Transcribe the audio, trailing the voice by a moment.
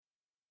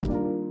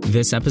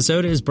This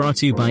episode is brought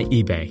to you by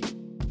eBay.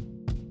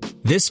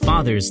 This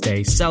Father's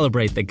Day,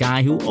 celebrate the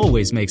guy who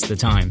always makes the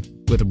time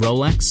with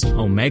Rolex,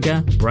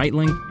 Omega,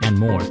 Breitling, and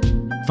more.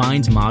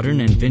 Find modern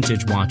and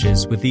vintage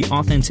watches with the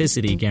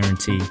authenticity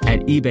guarantee at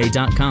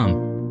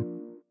ebay.com.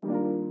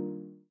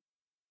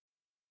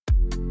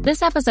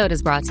 This episode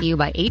is brought to you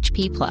by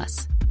HP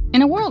Plus.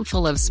 In a world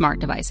full of smart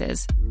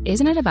devices,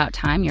 isn't it about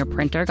time your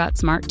printer got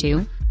smart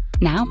too?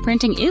 Now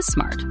printing is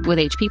smart with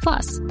HP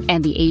Plus,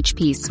 and the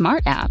HP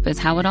Smart app is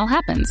how it all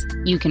happens.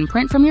 You can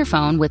print from your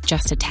phone with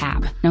just a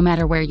tap, no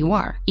matter where you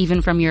are,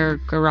 even from your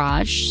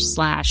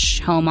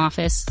garage/home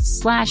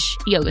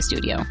office/yoga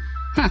studio.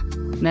 Huh,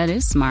 that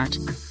is smart.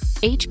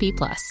 HP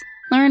Plus.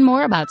 Learn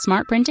more about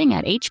smart printing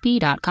at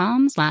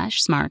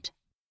hp.com/smart.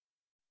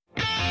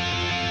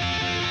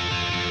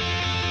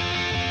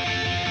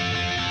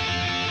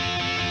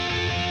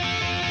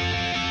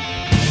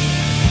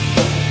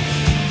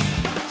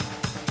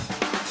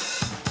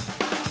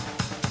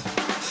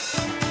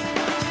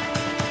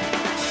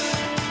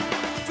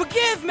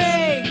 Forgive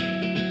me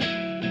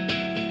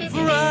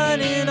for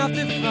running off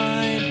to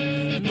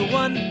find the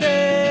one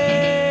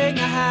thing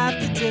I have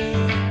to do.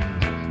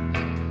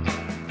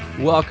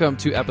 Welcome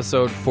to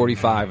episode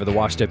 45 of the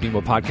Washed Up Emo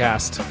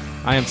podcast.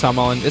 I am Tom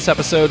Mullen. This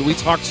episode, we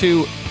talk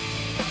to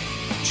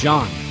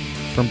John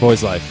from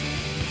Boys Life.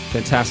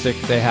 Fantastic.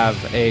 They have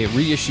a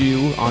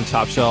reissue on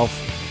Top Shelf,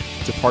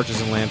 Departures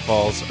and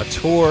Landfalls, a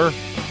tour,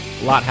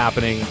 a lot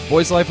happening.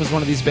 Boys Life was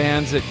one of these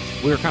bands that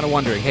we were kind of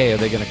wondering, hey, are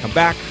they going to come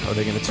back? Are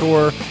they going to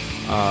tour?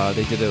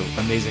 They did an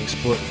amazing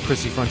split with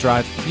Chrissy Front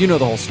Drive. You know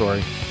the whole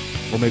story.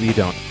 Or maybe you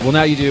don't. Well,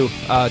 now you do.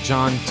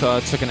 John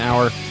took an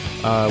hour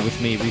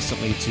with me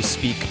recently to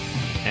speak,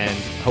 and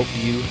hope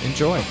you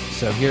enjoy.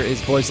 So here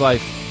is Boys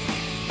Life,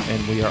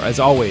 and we are,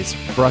 as always,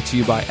 brought to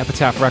you by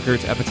Epitaph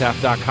Records,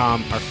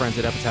 epitaph.com. Our friends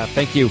at Epitaph,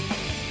 thank you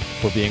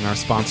for being our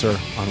sponsor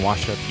on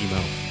Washed Up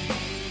Emo.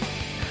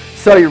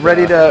 So you're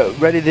ready to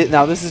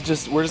now this is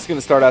just we're just going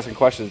to start asking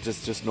questions,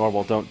 just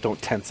normal.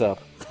 Don't tense up.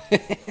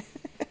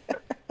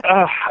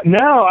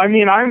 No, I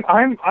mean I'm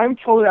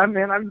totally I'm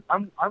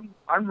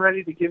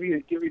ready to give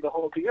you the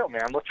whole deal,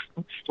 man.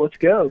 Let's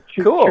go.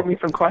 Shoot me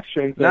some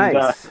questions.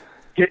 Nice.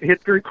 And,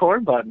 hit the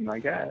record button, I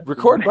guess.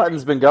 Record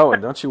button's been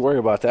going. Don't you worry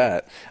about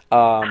that.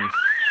 Oh,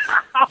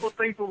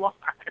 thanks a lot.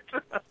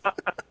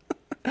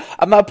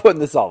 I'm not putting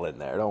this all in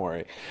there. Don't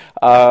worry.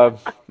 Not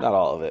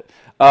all of it.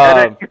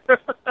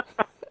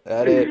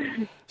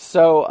 Edit.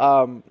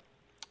 So,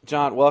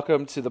 John,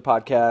 welcome to the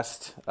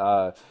podcast.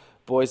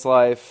 Boys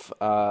Life,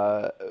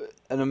 an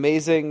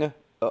amazing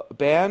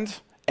band,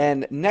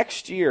 and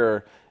next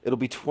year it'll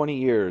be 20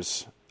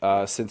 years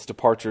since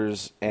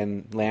Departures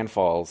and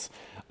Landfalls,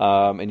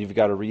 and you've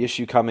got a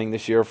reissue coming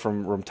this year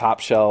from Top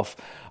Shelf.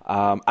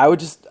 I would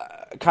just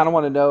kind of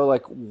want to know,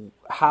 like,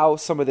 how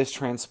some of this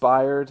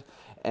transpired,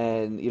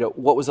 and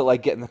what was it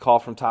like getting the call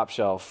from Top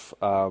Shelf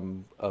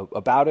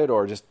about it,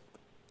 or just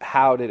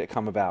how did it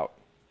come about?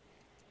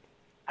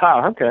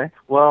 Oh, okay.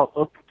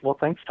 Well,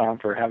 thanks, Tom,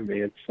 for having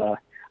me. It's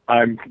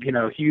I'm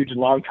a huge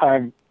long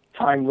time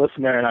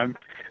listener, and I'm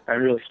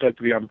really stoked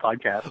to be on the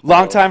podcast.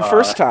 Long time,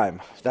 first time.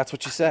 That's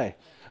what you say.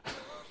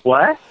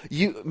 What?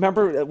 You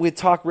remember with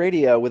talk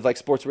radio, with like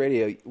sports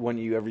radio,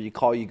 whenever you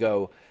call, you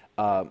go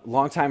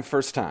long time,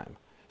 first time.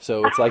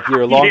 So it's like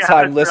you're a long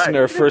time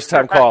listener, right. First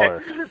time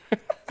caller.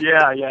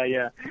 Yeah.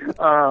 Yeah,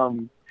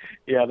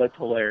 that's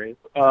hilarious.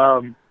 How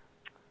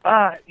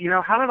did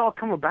it all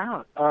come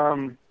about?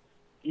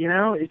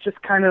 It's just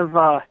kind of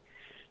a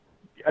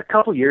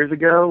couple years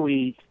ago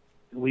we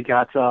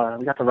got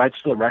the rights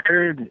to the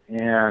record,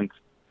 and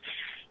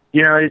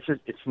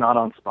it's not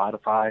on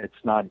Spotify.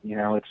 It's not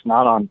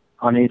on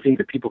anything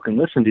that people can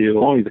listen to.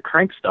 Only the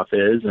Crank stuff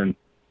is, and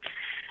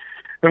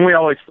we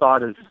always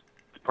thought as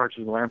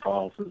Departures and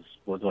Landfalls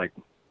was like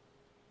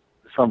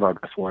some of our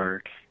best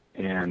work,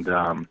 and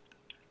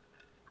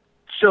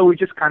so we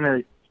just kind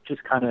of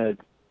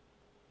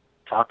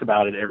talked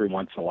about it every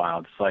once in a while.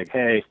 It's like,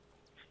 hey,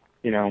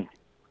 do you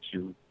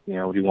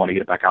want to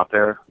get it back out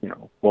there?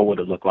 What would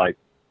it look like?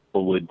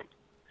 What would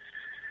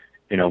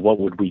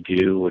we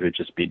do? Would it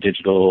just be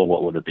digital?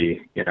 What would it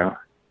be?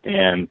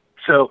 And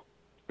so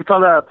we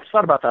thought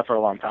about that for a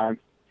long time.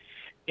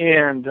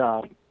 And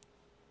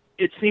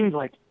it seems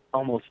like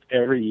almost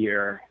every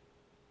year,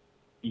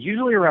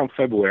 usually around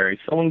February,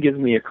 someone gives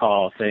me a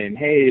call saying,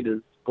 hey,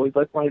 does Boys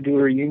Life want to do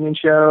a reunion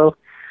show?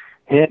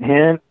 Hint,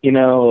 hint,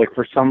 like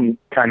for some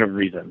kind of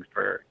reason,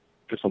 for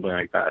something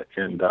like that.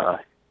 And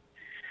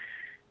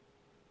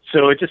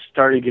so it just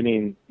started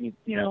getting, it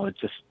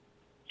just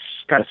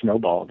kind of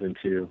snowballed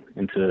into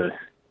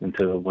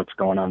what's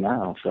going on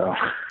now. So,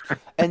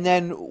 and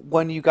then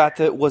when you got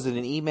was it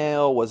an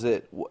email? Was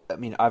it? I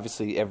mean,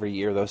 obviously every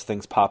year those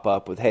things pop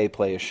up with, hey,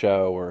 play a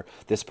show, or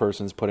this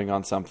person's putting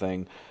on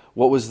something.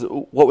 What was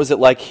it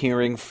like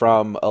hearing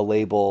from a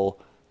label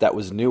that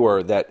was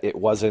newer, that it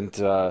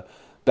wasn't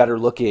better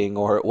looking,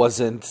 or it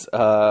wasn't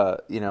an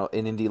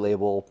indie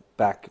label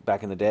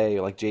back in the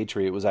day like Jade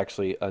Tree? It was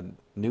actually a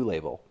new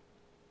label.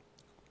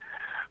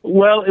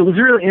 Well, it was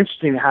really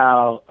interesting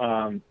how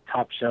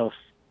Top Shelf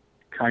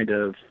kind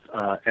of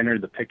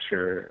entered the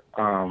picture.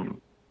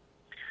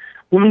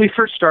 When we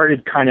first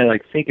started kind of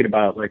like thinking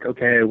about like,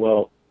 okay,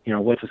 well, you know,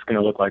 what's this going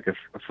to look like if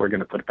we're going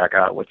to put it back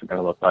out? What's it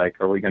going to look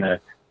like? Are we going to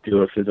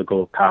do a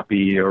physical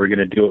copy? Or are we going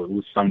to do it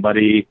with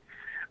somebody?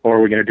 Or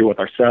are we going to do it with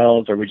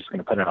ourselves? Or are we just going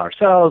to put it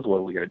ourselves? What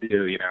are we going to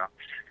do, you know?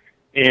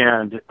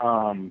 And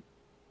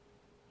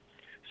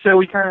so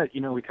we kind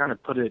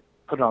of put it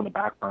on the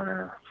back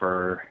burner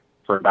for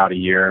about a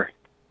year.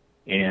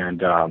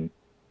 And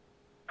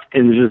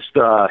it was just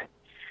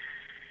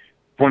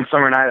one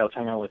summer night I was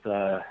hanging out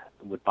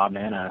with Bob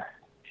Nana,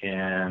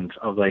 and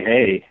I was like,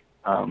 hey,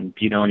 do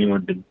you know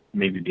anyone would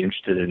maybe be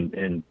interested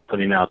in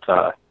putting out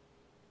the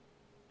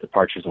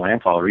Partridge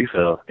Landfall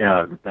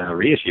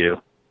reissue?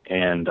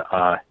 And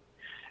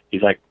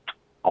he's like,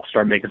 I'll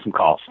start making some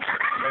calls.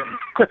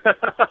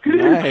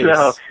 Nice.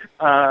 So,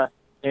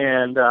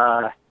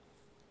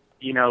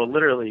 you know,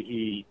 literally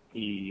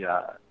he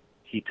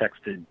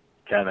texted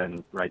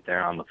Kevin right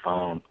there on the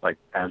phone, like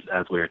as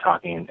we were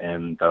talking,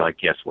 and they're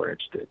like, yes, we're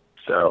interested.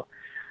 So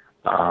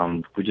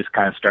we just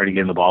kind of started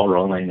getting the ball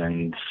rolling,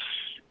 and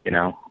you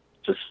know,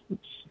 just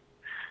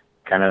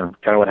kind of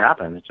what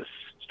happened. It just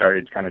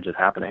started kind of just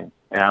happening,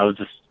 and I was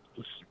just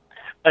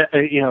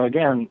you know,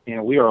 again, you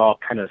know, we were all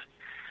kind of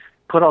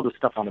put all this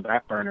stuff on the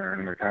back burner,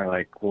 and we're kind of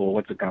like, well,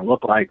 what's it going to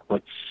look like?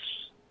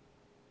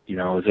 You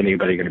know, is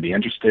anybody going to be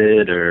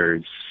interested,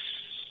 or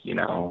you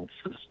know,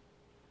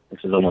 this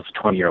is almost a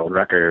 20-year-old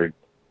record.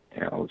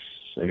 You know,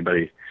 does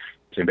anybody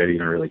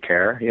even really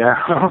care?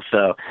 Yeah.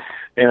 So,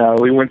 you know,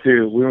 we went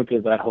through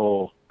that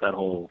whole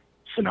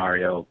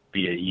scenario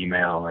via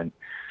email and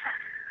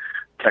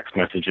text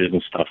messages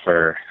and stuff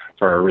for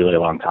a really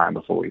long time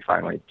before we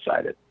finally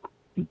decided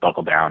to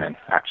buckle down and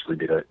actually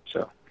do it.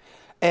 So,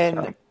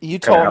 and you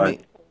told me,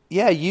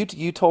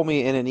 you told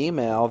me in an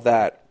email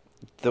that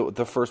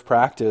the first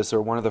practice,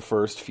 or one of the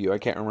first few, I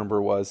can't remember,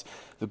 was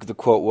the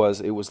quote was,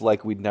 it was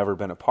like we'd never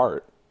been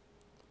apart.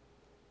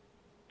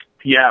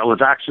 Yeah, it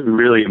was actually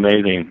really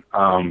amazing.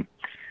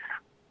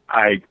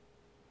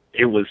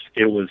 It was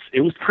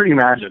pretty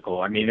magical.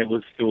 I mean, it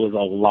was a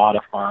lot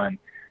of fun.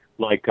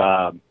 Like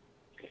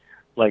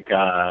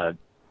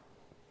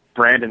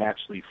Brandon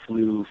actually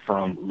flew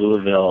from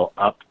Louisville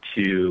up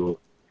here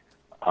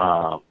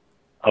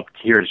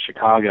to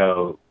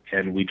Chicago,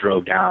 and we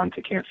drove down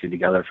to Kansas City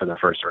together for the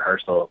first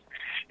rehearsal.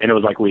 And it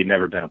was like we'd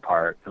never been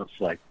apart. It was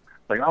like,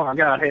 oh my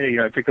God, hey, you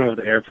know, I picked him up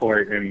at the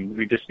airport, and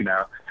we just, you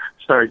know,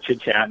 started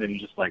chit chatting and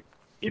just like,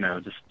 you know,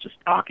 just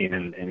talking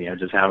and you know,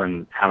 just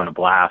having a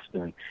blast.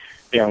 And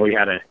you know, we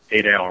had an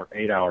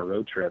 8-hour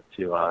road trip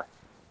to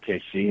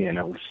KC, and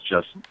it was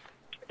just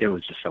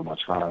so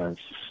much fun.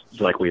 It's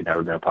just like we'd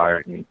never been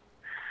apart. And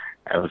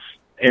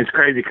it's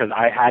crazy because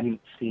I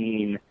hadn't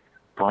seen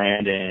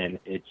Brandon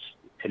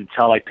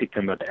until I picked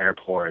him up at the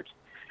airport.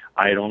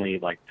 I had only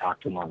like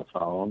talked to him on the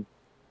phone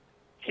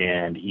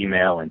and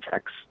email and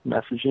text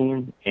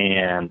messaging,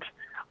 and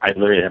I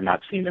literally have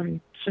not seen him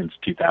since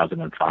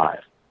 2005.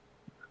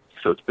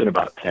 So it's been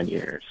about 10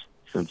 years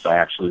since I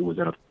actually was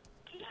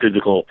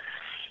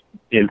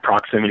in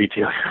proximity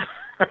to him.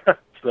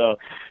 So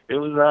it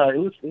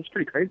was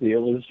pretty crazy. It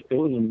was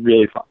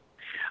really fun.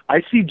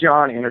 I see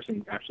John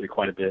Anderson actually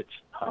quite a bit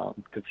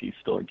because he's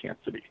still in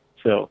Kansas City.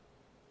 So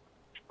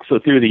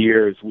through the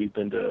years we've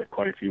been to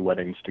quite a few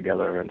weddings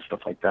together and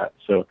stuff like that.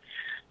 So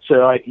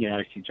I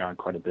see John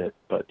quite a bit.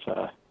 But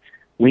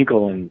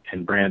Winkle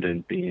and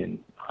Brandon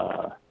being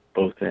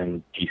both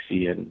in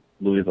DC and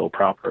Louisville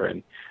proper,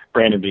 and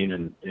Brandon being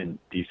in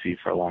DC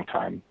for a long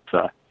time,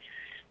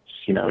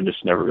 you know,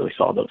 just never really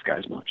saw those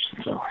guys much.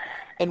 So,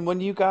 and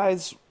when you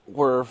guys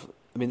were,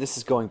 I mean, this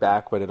is going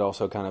back, but it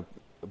also kind of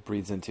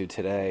breathes into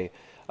today,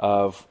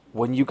 of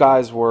when you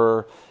guys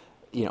were,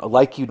 you know,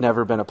 like you'd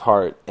never been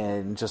apart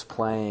and just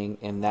playing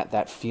and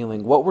that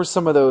feeling. What were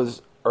some of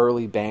those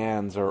early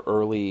bands or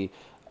early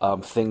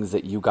things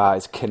that you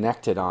guys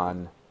connected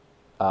on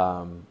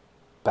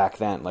back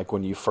then? Like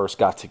when you first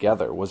got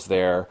together, was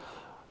there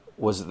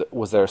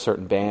a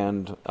certain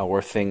band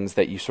or things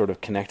that you sort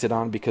of connected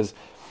on? Because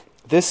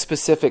this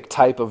specific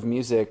type of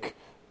music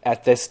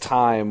at this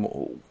time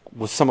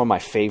was some of my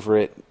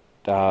favorite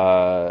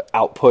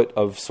output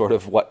of sort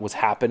of what was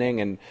happening,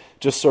 and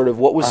just sort of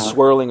what was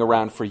swirling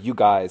around for you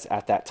guys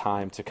at that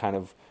time to kind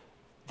of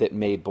that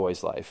made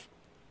Boys Life.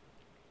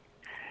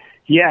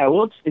 Yeah,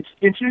 well, it's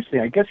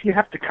interesting. I guess you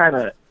have to kind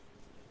of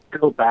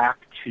go back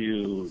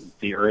to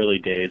the early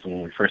days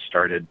when we first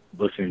started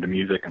listening to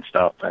music and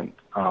stuff. And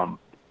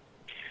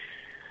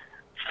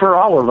for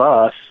all of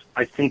us,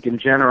 I think in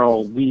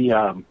general, we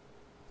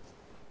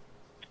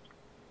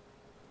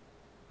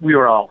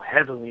were all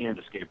heavily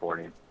into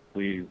skateboarding.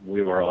 We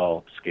were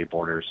all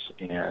skateboarders,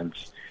 and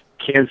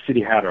Kansas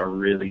City had a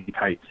really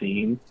tight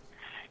scene.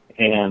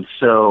 And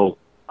so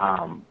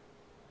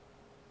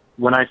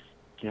when I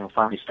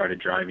finally started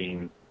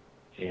driving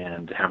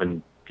and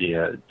having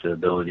the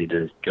ability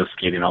to go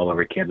skating all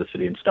over Kansas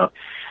City and stuff,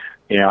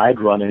 you know,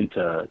 I'd run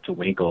into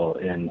Winkle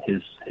and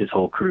his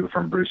whole crew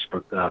from Blue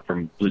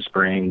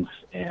Springs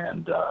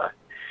and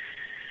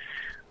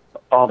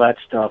all that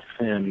stuff,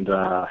 and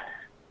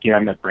I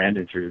met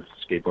Brandon through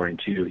skateboarding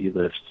too. He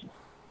lives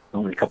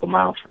only a couple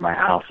miles from my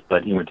house,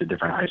 but he went to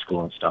different high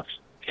school and stuff.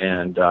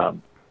 And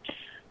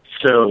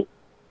so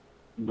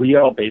we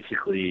all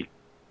basically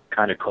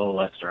kind of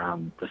coalesced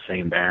around the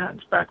same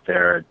bands back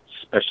there,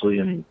 especially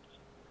in,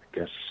 I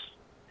guess,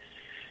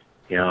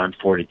 I'm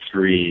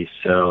 43,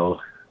 so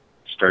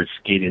started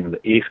skating in the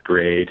 8th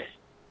grade.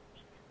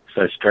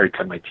 So I started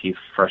cutting my teeth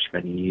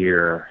freshman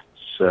year,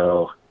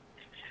 so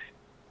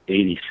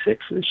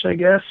 86-ish, I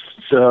guess.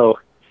 So,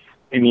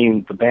 I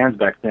mean, the bands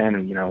back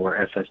then,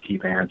 were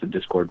SST bands and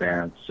Discord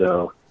bands.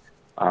 So,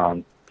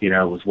 it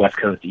was West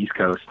Coast, East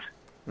Coast.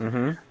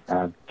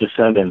 Mm-hmm.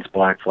 Descendants,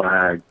 Black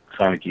Flag,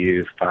 Sonic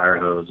Youth,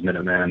 Firehose,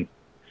 Minutemen,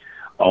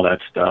 all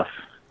that stuff.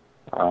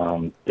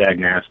 Dag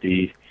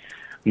Nasty,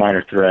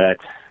 Minor Threat,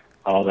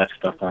 all that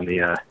stuff on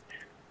the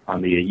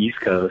East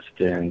Coast,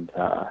 and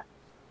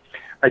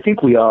I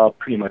think we all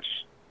pretty much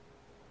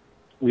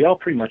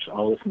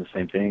all listen to the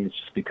same thing. It's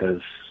just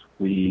because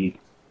we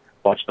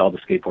watched all the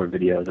skateboard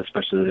videos,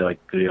 especially like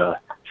the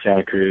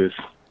Santa Cruz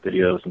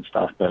videos and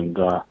stuff, and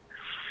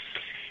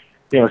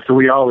so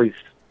we always,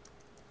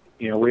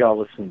 we all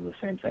listen to the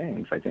same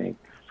things, I think,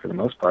 for the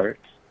most part.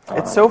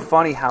 It's so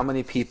funny how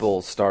many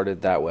people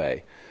started that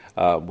way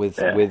with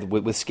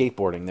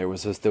skateboarding. There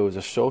was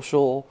a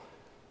social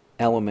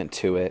element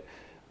to it,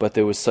 but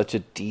there was such a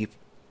deep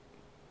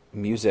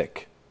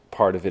music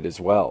part of it as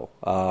well.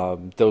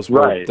 Those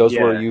were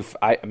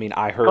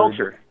I heard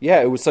culture.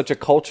 Yeah, it was such a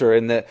culture,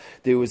 and that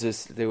there was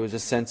a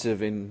sense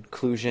of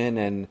inclusion,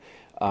 and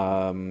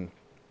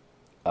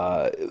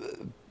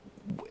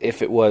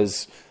if it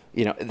was,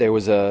 there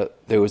was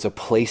a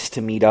place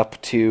to meet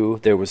up to,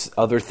 there was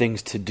other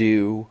things to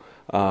do.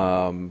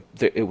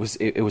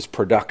 It was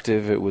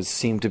productive. It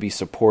seemed to be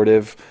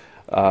supportive.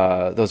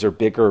 Those are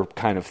bigger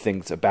kind of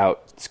things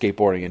about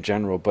skateboarding in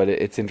general, but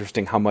it's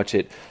interesting how much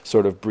it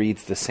sort of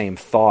breeds the same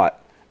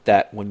thought,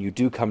 that when you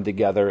do come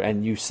together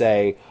and you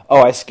say,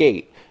 "Oh, I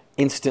skate,"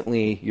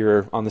 instantly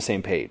you're on the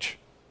same page.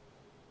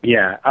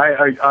 Yeah,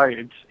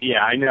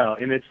 I know,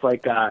 and it's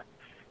like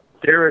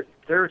there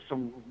are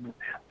some,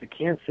 the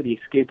Kansas City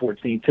skateboard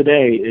scene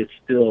today is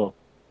still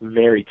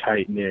very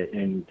tight knit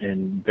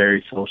and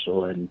very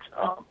social, and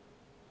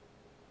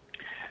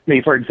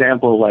for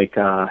example, like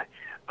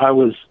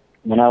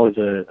when I was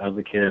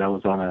a kid, I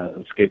was on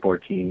a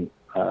skateboard team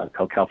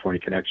called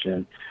California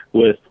Connection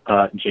with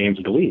James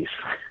DeWeese,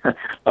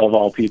 of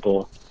all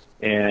people.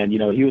 And, he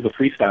was a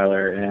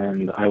freestyler,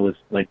 and I was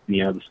like,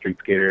 the street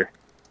skater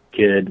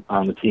kid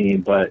on the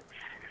team. But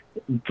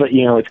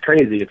it's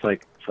crazy. It's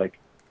like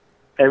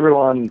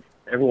everyone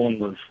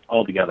was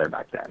all together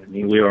back then. I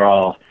mean, we're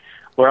all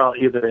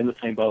either in the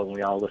same boat, and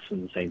we all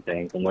listen to the same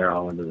things, and we're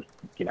all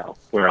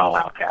we're all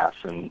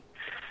outcasts, and,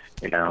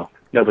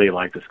 nobody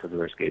liked us because we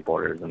were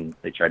skateboarders, and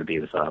they tried to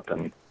beat us up,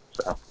 and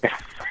so.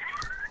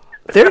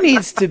 There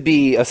needs to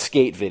be a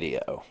skate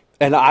video,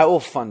 and I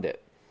will fund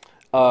it,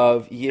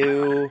 of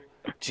you,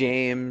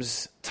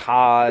 James,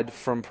 Todd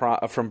from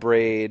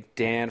Braid,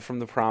 Dan from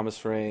the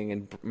Promise Ring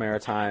and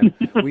Maritime.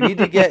 We need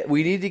to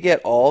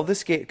get all the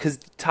skate, because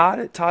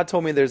Todd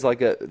told me they have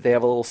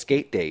a little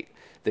skate date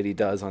that he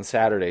does on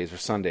Saturdays or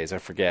Sundays. I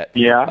forget.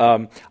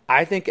 Yeah.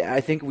 I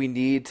think we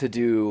need to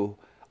do.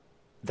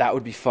 That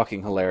would be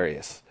fucking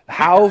hilarious.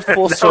 How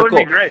full circle?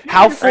 Would be great.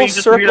 How full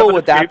circle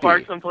would that be?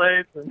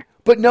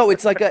 But no,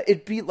 it's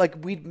it'd be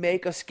like we'd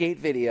make a skate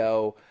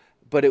video,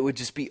 but it would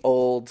just be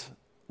old,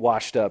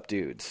 washed up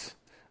dudes.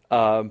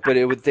 But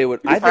they would.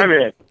 I'm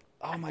in.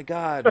 Oh my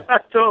god. I'm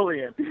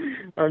totally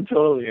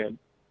in.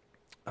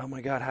 Oh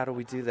my god, how do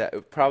we do that?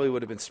 It probably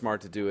would have been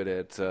smart to do it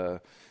at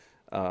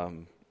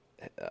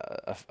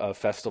a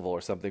festival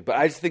or something, but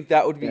I just think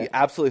that would be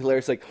absolutely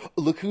hilarious. Like,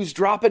 look who's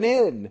dropping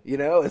in,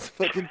 it's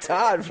fucking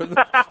Todd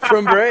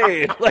from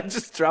Braid, like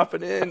just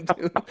dropping in.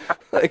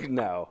 Like,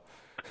 no.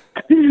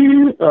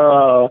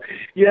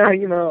 Yeah, I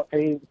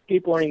mean,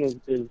 skateboarding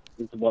is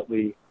what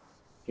we,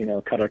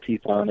 cut our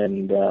teeth on,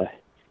 and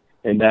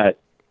that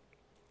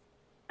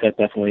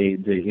definitely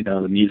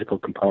the musical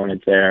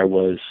component there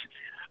was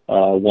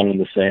one and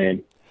the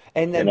same.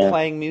 And then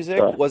playing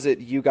music, was it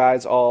you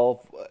guys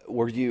all,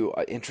 were you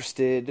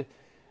interested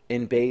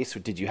in bass? Or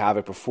did you have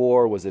it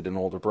before? Was it an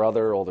older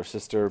brother, older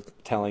sister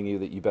telling you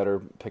that you better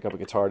pick up a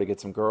guitar to get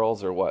some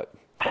girls, or what?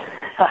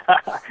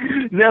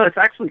 No, it's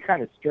actually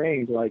kind of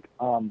strange. Like,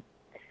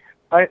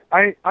 I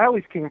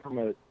always came from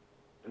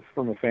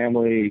a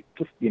family,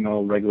 just,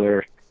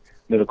 regular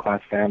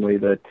middle-class family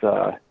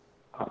that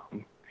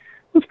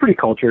was pretty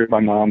cultured.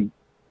 My mom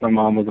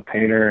was a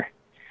painter.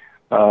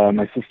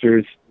 My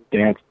sisters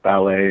danced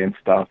ballet and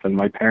stuff, and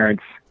my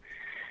parents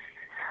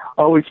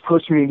always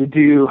pushed me to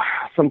do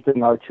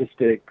something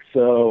artistic.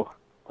 So,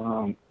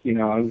 I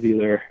was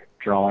either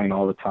drawing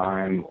all the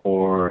time,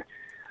 or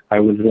I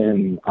was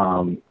in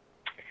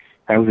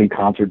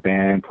concert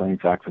band playing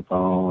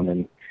saxophone,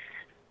 and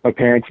my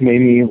parents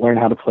made me learn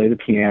how to play the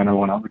piano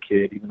when I was a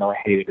kid, even though I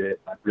hated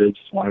it. I really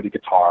just wanted a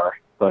guitar,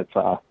 but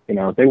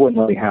they wouldn't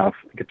let me have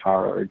a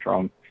guitar or a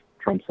drum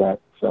set.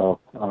 So,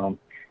 I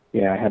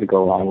had to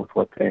go along with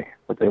what they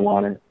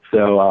wanted.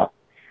 So,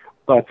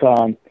 But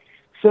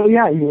so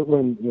yeah, I mean,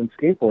 when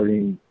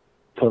skateboarding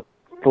took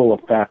full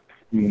effect,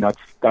 I mean,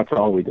 that's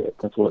all we did.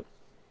 That's what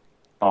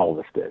all of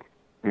us did.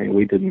 I mean,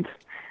 we didn't,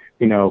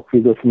 we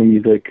listen to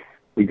music,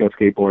 we go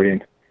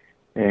skateboarding,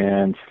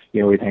 and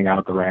we'd hang out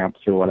at the ramps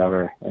or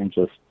whatever, and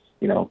just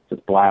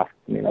blast.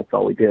 I mean, that's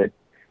all we did.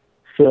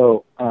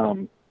 So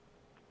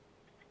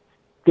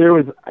there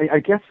was, I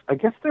guess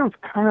there was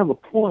kind of a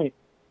point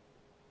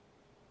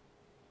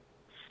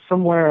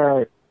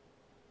somewhere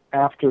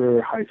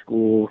after high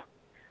school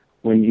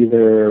when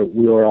either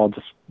we were all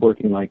just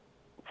working like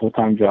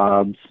full-time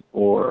jobs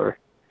or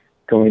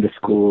going to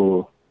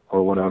school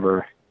or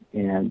whatever,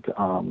 and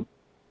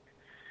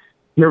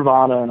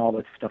Nirvana and all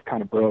that stuff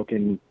kind of broke,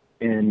 and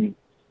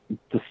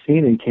the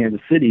scene in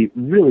Kansas City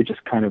really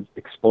just kind of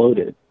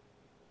exploded,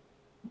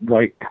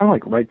 right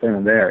then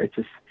and there. It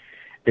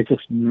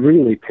just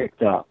really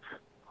picked up.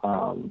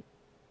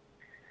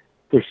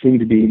 There seemed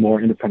to be more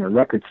independent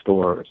record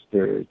stores.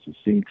 There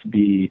seemed to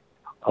be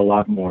a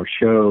lot more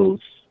shows,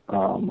 a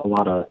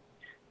lot of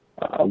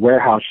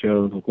warehouse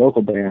shows with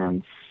local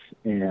bands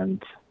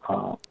and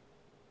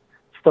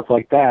stuff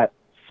like that.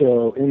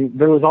 So, and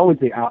there was always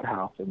the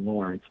Outhouse in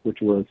Lawrence,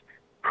 which was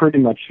pretty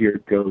much your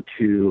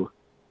go-to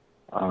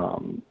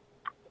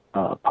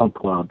punk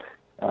club.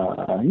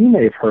 You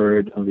may have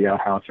heard of the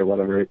Outhouse or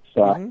whatever.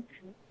 It's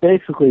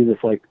basically this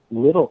like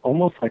little,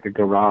 almost like a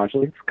garage.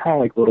 It's kind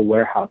of like a little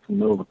warehouse in the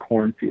middle of a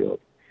cornfield,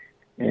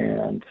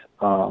 and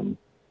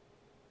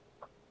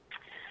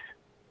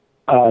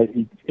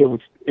it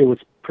was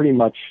pretty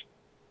much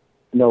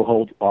no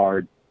holds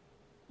barred.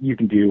 You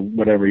can do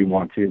whatever you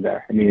want to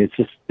there. I mean, it's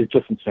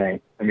just insane.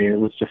 I mean, it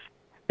was just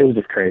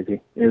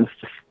crazy. It was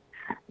just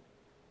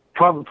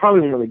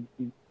probably one of the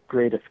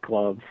greatest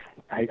clubs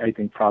I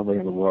think probably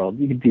in the world.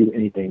 You could do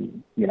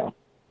anything,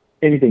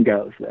 anything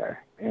goes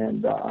there.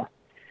 And I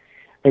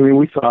mean,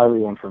 we saw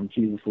everyone from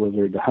Jesus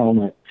Lizard to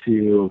Helmet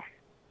to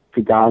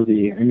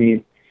Fugazi. I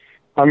mean,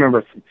 I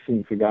remember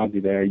seeing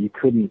Fugazi there. You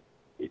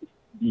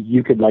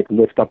could like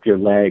lift up your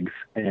legs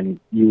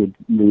and you would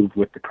move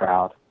with the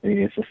crowd. I mean,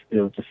 it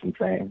was just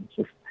insane.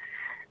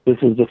 This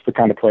is just the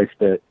kind of place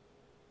that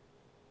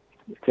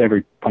it's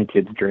every punk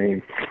kid's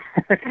dream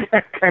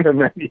kind of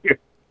venue.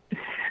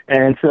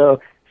 And so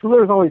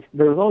there was always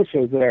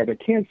shows there, but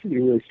Kansas City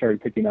really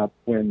started picking up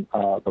when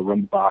the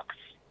Rumba Box,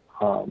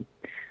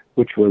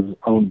 which was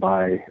owned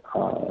by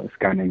this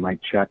guy named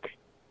Mike Check,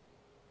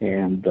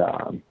 and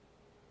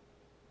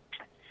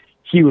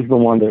he was the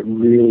one that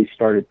really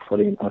started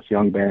putting us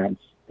young bands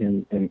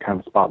in kind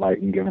of spotlight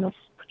and giving us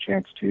a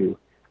chance to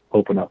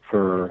open up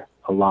for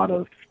a lot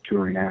of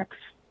touring acts.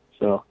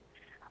 So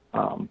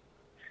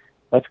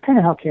that's kind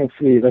of how Kansas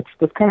City.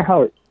 That's kind of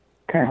how it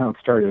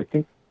started.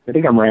 I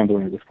think I'm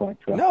rambling at this point.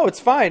 So. No, it's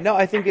fine. No,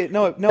 I think it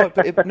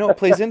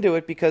plays into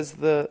it because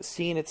the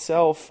scene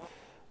itself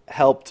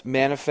helped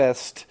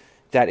manifest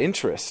that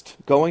interest.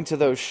 Going to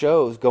those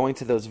shows, going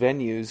to those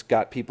venues,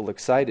 got people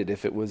excited.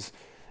 If it was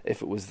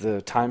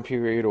the time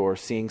period or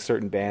seeing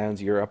certain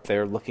bands, you're up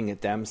there looking at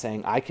them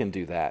saying, "I can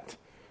do that."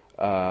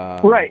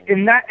 Right,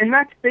 and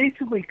that's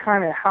basically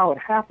kind of how it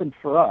happened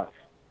for us.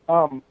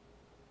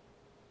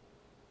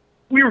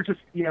 We were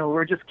just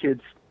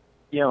kids,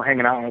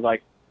 hanging out, and we're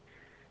like,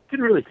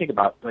 didn't really think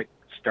about like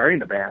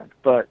starting a band,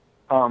 but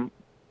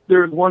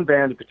there was one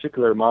band in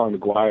particular, Molly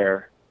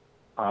McGuire,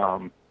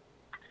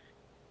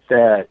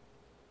 that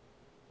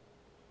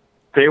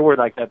they were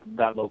like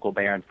that local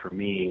band for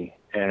me,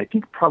 and I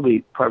think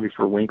probably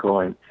for Winkle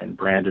and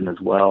Brandon as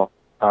well.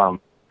 That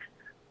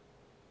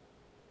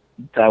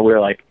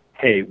we're like,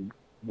 hey,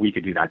 we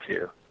could do that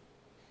too.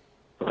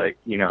 Like,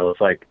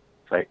 it's like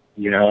what?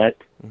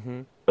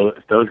 Mm-hmm. So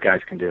if those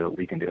guys can do it,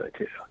 we can do it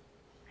too.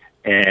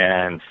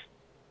 And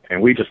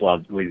we just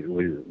loved we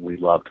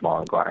loved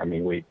Molly McGuire. I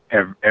mean,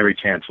 every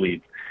chance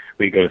we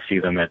go see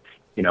them at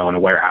in a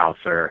warehouse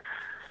or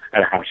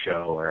at a house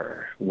show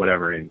or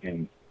whatever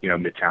in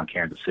Midtown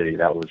Kansas City.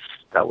 That was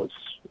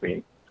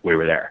we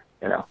were there.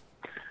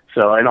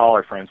 So, and all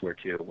our friends were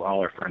too.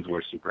 All our friends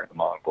were super into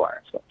Molly McGuire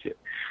and stuff too.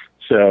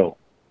 So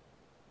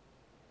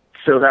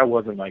that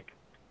wasn't like,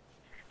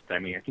 I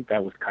mean, I think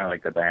that was kind of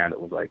like the band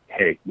that was like,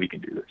 hey, we can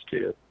do this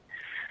too,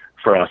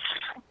 for us.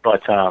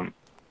 But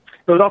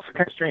it was also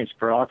kind of strange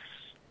for us.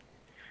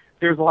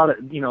 There's a lot of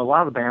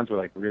the bands were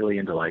like really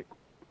into like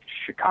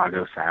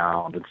Chicago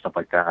sound and stuff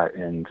like that,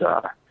 and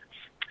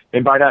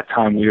by that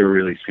time we were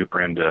really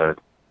super into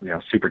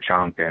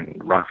Superchunk and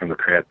Run from the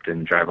Crypt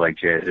and Drive Like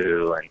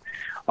Jehu and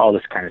all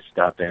this kind of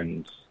stuff,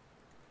 and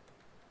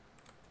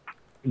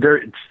there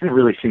it didn't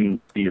really seem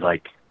to be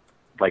like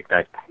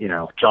that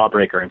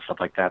Jawbreaker and stuff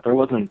like that. There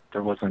wasn't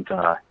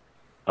a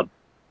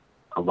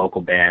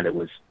local band that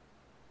was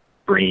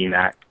bringing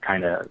that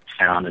kind of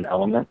sound and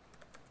element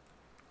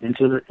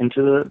into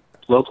the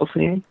local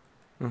scene.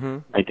 Mm-hmm.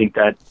 I think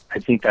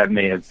that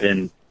may have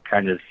been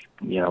kind of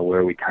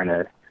where we kind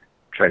of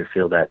try to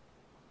fill that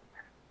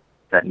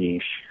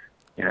niche,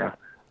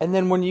 And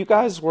then when you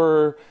guys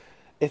were,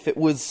 if it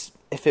was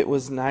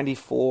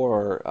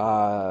 94,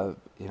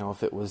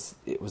 if it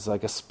was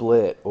like a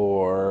Split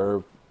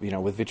or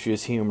with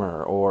Vitreous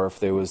Humor, or if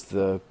there was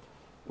with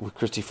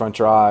Christie Front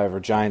Drive or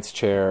Giant's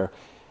Chair.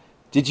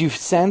 Did you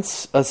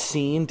sense a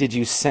scene? Did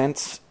you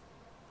sense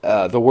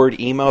the word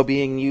emo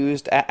being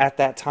used at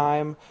that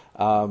time,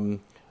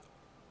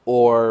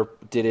 or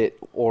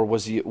were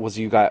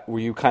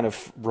you kind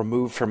of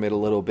removed from it a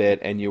little bit,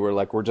 and you were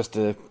like, we're just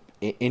a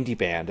indie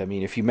band? I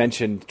mean, if you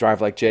mentioned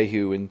Drive Like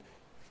Jehu and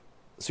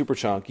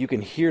Superchunk, you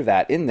can hear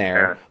that in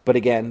there, but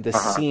again, the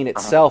scene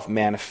itself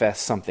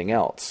manifests something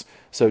else.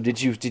 So did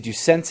you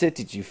sense it?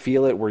 Did you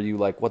feel it? Were you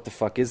like, what the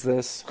fuck is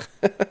this?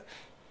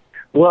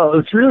 Well,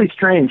 it's really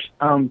strange.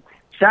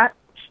 That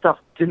stuff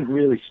didn't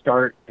really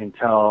start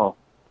until,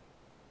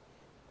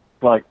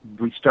 like,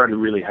 we started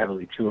really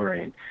heavily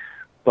touring.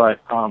 But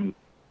to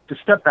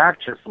step back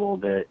just a little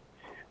bit,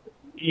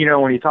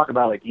 when you talk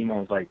about like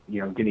emo, like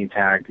getting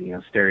tagged,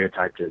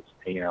 stereotyped as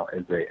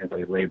as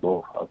a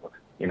label of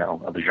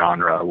of a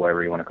genre or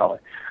whatever you want to call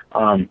it.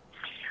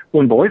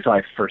 When Boys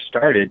Life first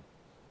started,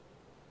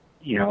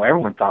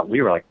 everyone thought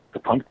we were like the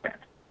punk band.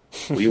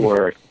 We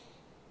were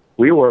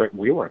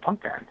a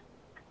punk band.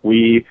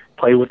 We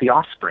played with The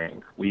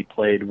Offspring. We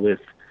played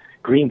with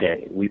Green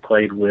Day. We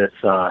played with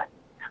I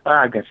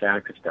guess I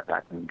could step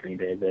back from Green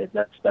Day.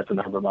 That's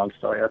another long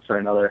story. That's for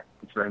another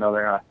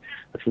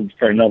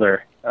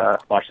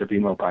Watch the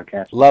Emo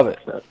podcast. Love it.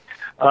 So,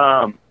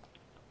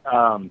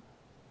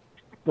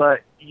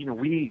 but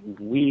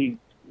we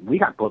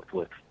got booked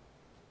with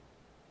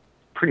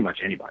pretty much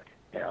anybody.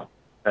 Like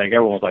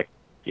everyone was like,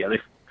 yeah,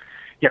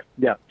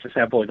 just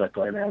have Boys Like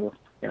play, man.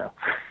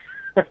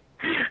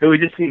 We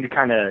just seemed to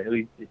kind of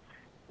hit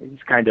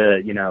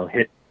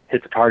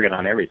the target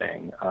on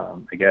everything.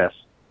 I guess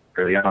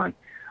early on.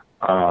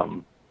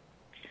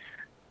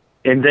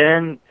 And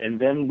then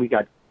we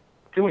got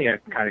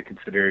kind of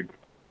considered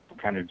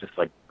kind of just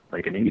like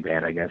an indie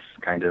band, I guess.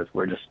 Kind of,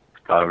 we're just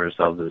thought of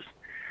ourselves as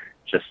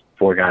just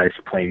four guys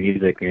playing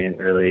music. We didn't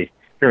really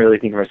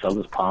think of ourselves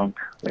as punk.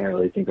 We didn't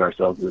really think of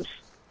ourselves as,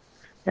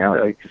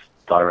 just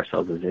thought of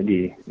ourselves as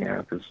indie,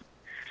 because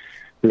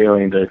we were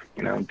really into,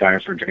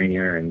 Dinosaur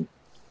Jr. and,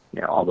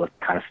 all the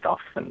kind of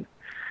stuff. And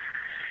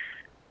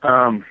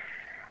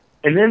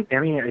then,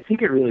 I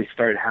think it really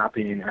started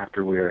happening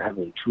after we were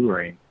heavily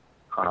touring.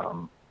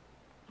 I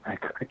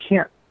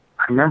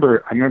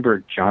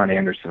remember John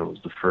Anderson was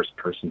the first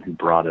person who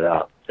brought it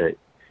up, that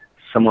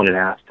someone had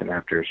asked him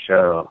after a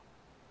show,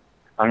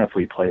 I don't know if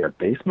we played a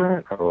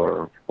basement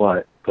or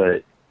what,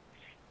 but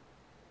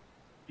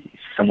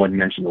someone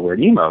mentioned the word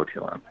emo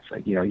to him. It's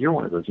like, you're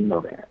one of those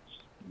emo bands.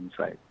 And it's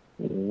like,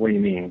 what do you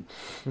mean?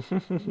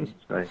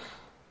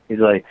 He's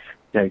like,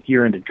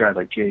 you're into Drive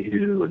Like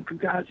Jehu and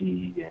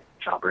Fugazi and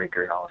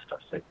Jawbreaker and all this stuff.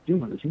 It's like, you're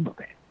one of those emo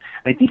bands.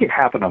 And I think it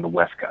happened on the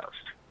West Coast.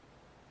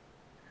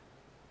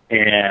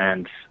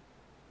 And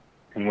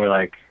we're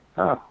like,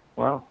 oh,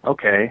 well,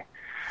 okay.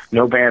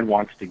 No band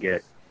wants to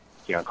get,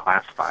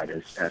 classified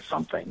as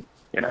something,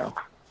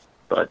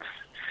 But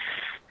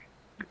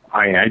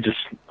I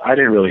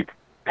didn't really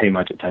pay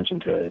much attention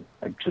to it.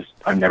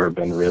 I've never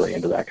been really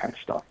into that kind of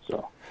stuff.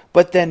 So.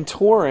 But then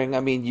touring,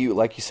 you,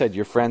 like you said,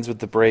 you're friends with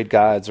the Braid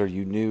Gods, or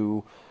you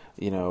knew,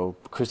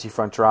 Christie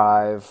Front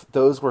Drive.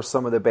 Those were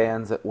some of the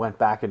bands that went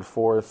back and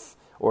forth,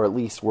 or at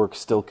least were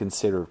still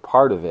considered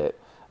part of it.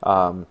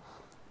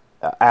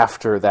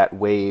 After that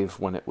wave,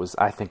 when it was,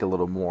 I think, a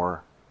little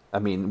more,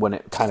 when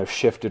it kind of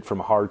shifted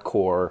from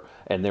hardcore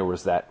and there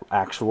was that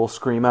actual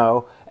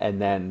screamo,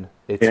 and then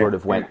it sort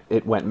of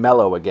went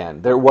mellow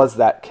again. There was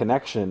that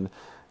connection.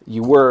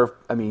 You were,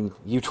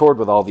 you toured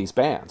with all these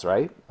bands,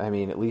 right?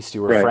 At least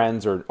you were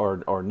friends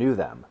or knew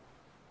them.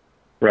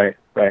 Right.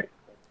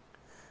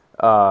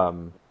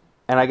 And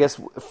I guess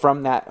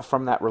from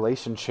that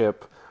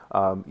relationship,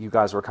 you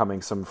guys were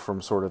coming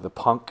from sort of the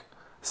punk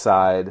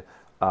side,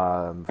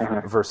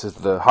 versus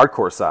the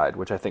hardcore side,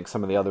 which I think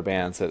some of the other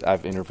bands that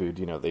I've interviewed,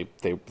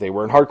 they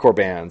were in hardcore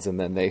bands, and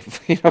then they,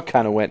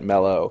 kind of went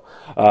mellow.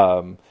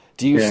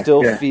 Do you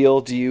still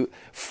feel,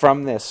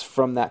 from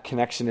that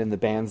connection in the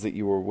bands that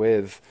you were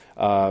with,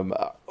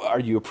 are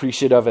you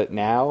appreciative of it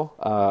now?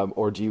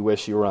 Or do you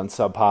wish you were on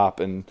Sub Pop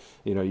and,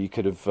 you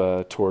could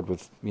have toured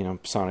with,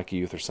 Sonic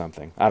Youth or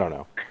something? I don't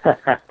know.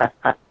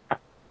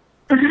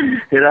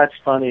 Yeah, that's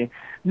funny.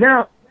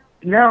 No,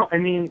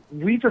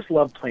 we just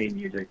love playing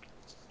music.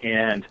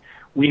 And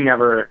we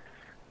never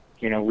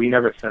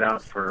set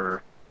out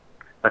for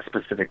a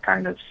specific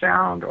kind of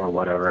sound or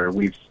whatever.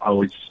 We've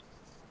always,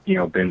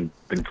 been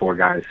four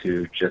guys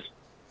who just,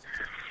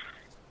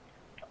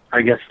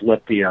 I guess,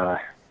 let the, I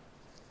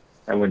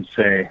wouldn't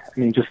say,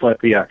 just let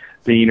the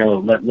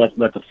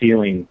let the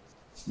feeling,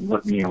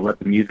 let the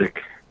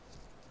music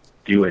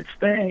do its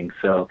thing.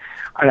 So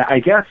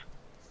I guess,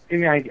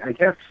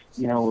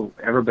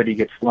 everybody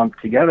gets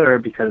lumped together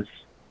because,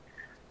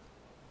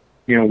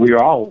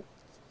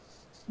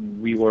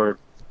 we were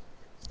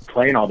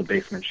playing all the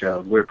basement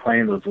shows. We were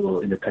playing those little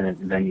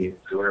independent venues.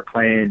 We were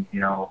playing,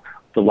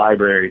 the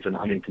libraries in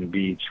Huntington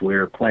Beach. We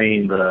were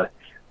playing the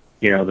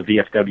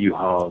VFW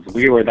halls.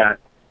 We were that,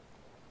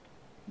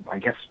 I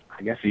guess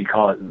you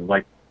call it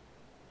like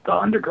the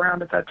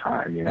underground at that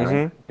time,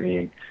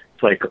 Mm-hmm.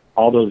 it's like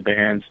all those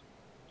bands,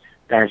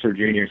 Dinosaur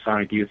Jr.,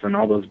 Sonic Youth, and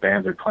all those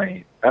bands are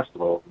playing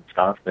festivals and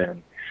stuff.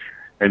 And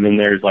then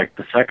there's like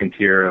the second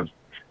tier of,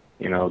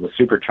 you know, the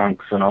Super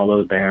Chunks and all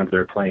those bands that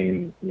are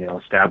playing, you know,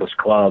 established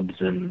clubs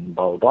and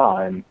blah, blah, blah.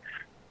 And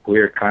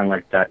we're kind of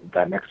like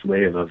that next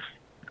wave of,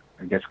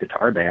 I guess,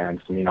 guitar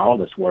bands. I mean, all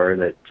of us were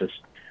that just,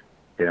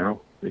 you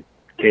know, we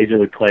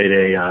occasionally played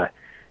a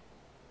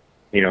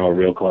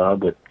real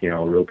club with, you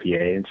know, a real PA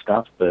and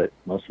stuff, but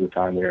most of the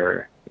time we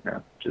were, you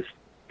know, just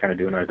kind of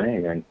doing our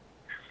thing and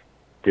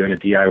doing a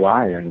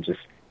DIY and just,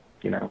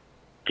 you know,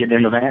 getting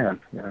in the van,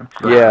 you know.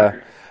 Yeah.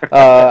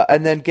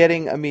 And then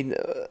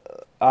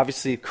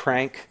obviously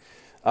Crank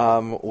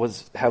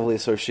was heavily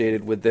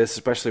associated with this,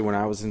 especially when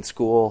I was in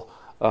school.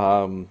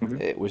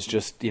 It was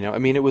just, you know, I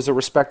mean, it was a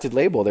respected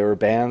label. There were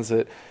bands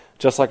that,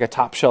 just like a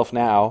Top Shelf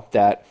now,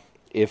 that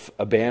if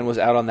a band was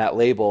out on that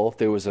label,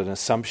 there was an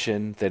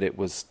assumption that it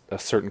was a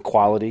certain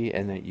quality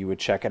and that you would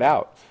check it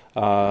out.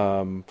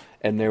 And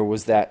there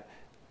was that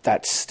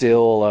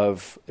still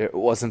of, it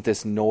wasn't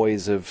this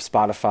noise of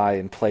Spotify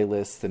and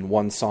playlists and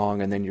one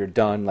song and then you're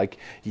done. Like,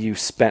 you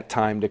spent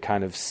time to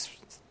kind of,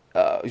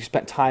 you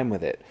spent time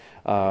with it.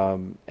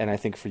 And I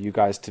think for you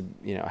guys to,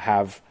 you know,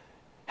 have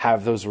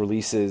those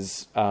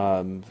releases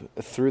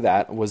through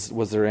that,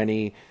 was there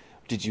any,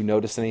 did you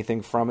notice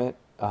anything from it?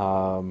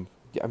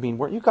 I mean,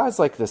 weren't you guys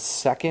like the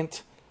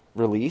second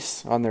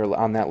release on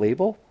that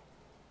label?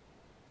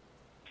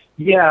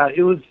 Yeah,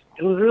 it was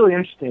really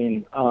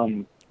interesting.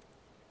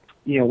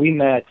 You know, we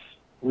met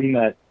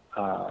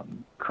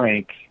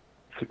Crank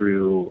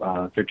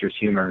through Victor's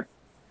Humor,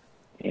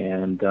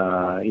 and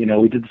you know,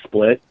 we did the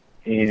split,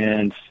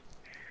 and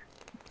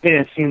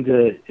it seemed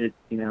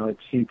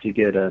to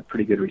get a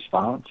pretty good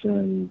response,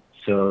 and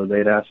so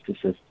they'd asked us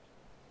if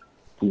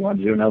we wanted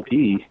to do an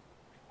LP.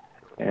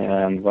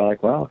 And we're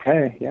like, well,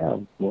 okay, yeah,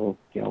 we'll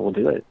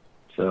do it.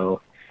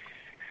 So,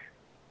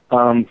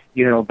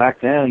 you know,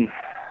 back then,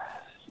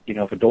 you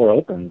know, if a door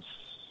opens,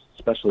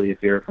 especially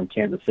if you're from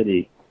Kansas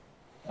City,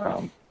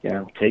 you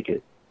know, take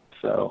it.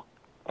 So,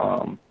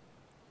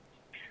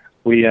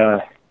 we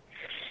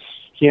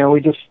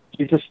just,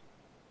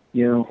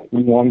 you know,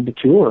 we wanted to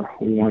tour.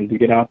 We wanted to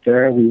get out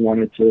there. We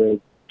wanted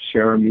to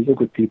share our music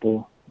with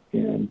people.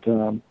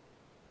 And,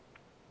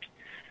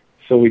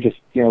 so we just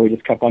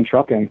kept on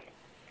trucking.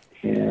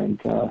 And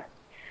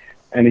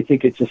I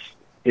think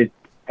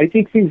I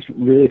think things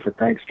really for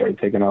Crank started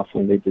taking off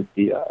when they did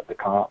the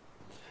comp.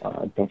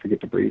 Don't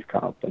Forget to Breathe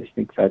comp. I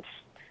think that's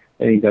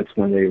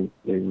when they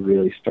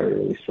really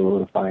started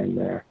solidifying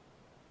their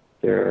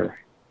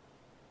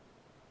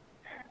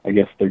I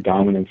guess their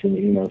dominance in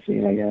the emo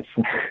scene, I guess.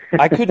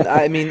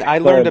 I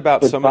learned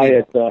about so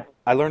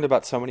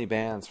many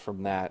bands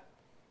from that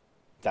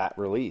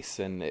release,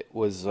 and it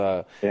was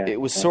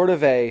sort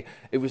of a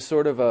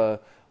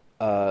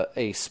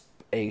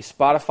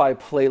Spotify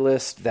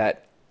playlist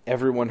that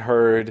everyone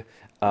heard,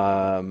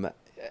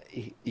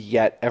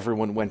 yet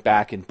everyone went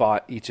back and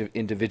bought each of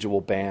individual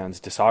band's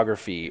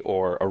discography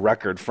or a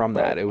record from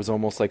that. It was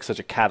almost like such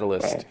a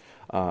catalyst.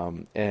 I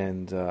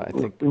think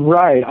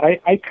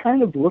I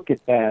kind of look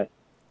at that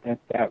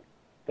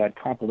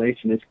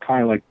compilation. It's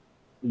kind of like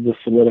the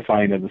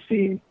solidifying of the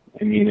scene.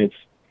 I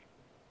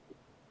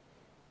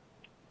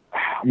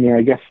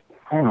guess,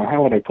 I don't know,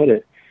 how would I put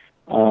it?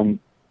 That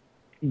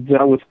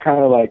was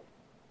kind of like,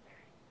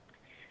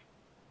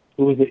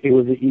 it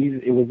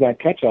was that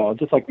catch-all,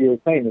 just like we were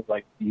saying. It's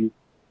like you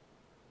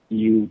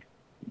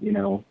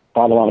know,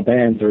 bought a lot of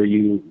bands, or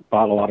you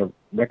bought a lot of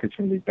records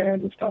from these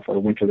bands and stuff, or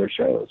went to their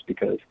shows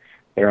because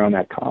they're on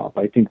that comp.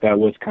 I think that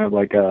was kind of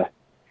like a,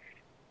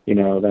 you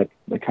know, that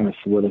kind of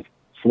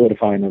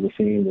solidifying of the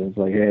scene. It was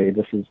like, hey,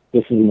 this is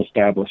an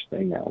established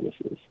thing now. This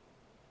is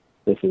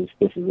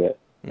it.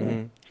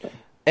 Mm-hmm. So.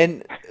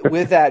 And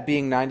with that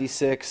being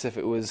 96, if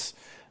it was,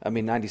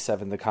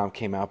 97 the comp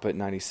came out, but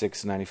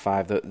 96,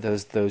 95,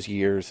 those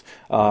years,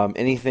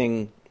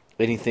 anything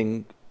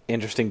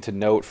interesting to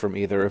note from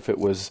either, if it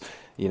was,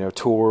 you know,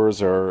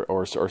 tours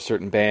or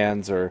certain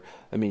bands, or,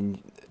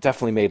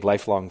 definitely made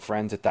lifelong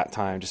friends at that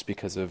time just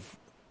because of,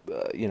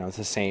 you know, it's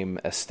the same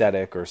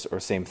aesthetic or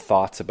same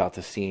thoughts about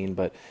the scene.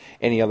 But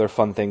any other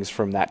fun things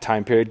from that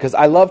time period? Because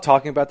I love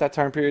talking about that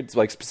time period.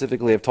 Like,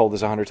 specifically, I've told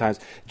this 100 times.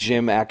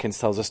 Jim Atkins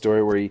tells a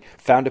story where he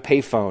found a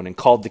payphone and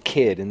called the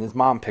kid, and his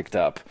mom picked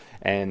up,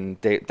 and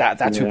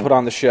that's who put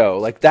on the show.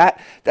 Like, that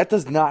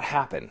does not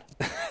happen.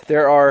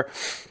 There are,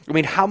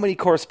 how many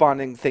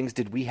corresponding things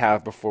did we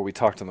have before we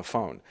talked on the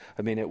phone?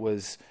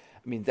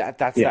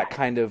 That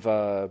kind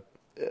of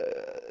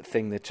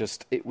thing that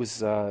just, it was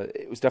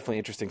definitely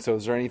interesting. So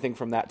is there anything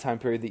from that time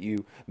period that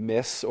you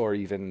miss, or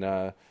even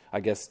I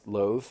guess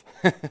loathe?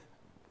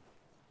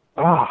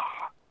 I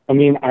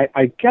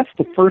guess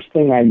the first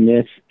thing I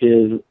miss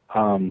is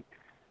the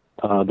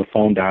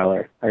phone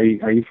dialer. Are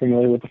you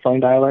familiar with the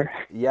phone dialer?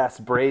 Yes,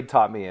 Braid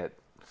taught me it.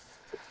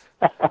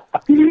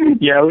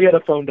 Yeah, we had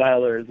a phone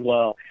dialer as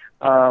well.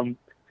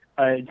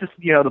 Just,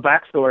 you know, the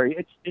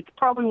backstory, it's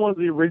probably one of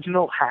the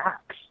original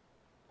hacks.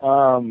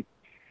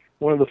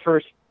 One of the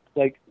first,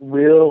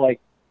 real,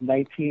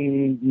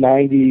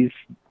 1990s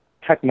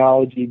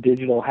technology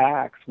digital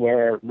hacks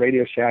where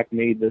Radio Shack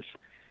made this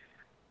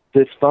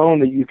phone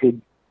that you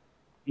could,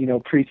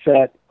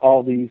 preset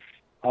all your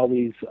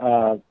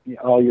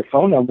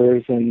phone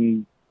numbers,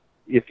 and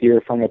if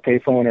you're from a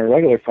payphone or a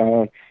regular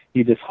phone,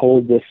 you just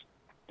hold this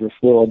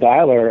little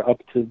dialer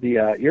up to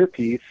the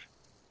earpiece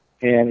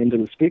and into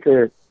the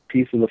speaker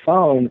piece of the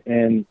phone,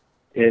 and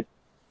it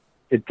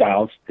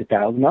dials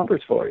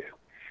numbers for you.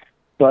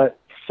 But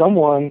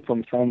someone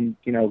from some,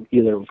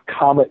 either it was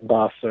Comet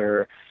Bus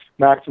or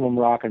Maximum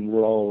Rock and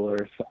Roll,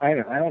 or I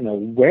don't know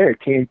where it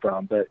came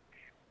from, but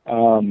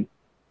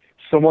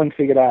someone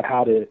figured out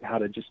how to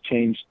just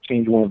change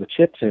one of the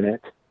chips in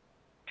it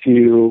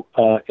to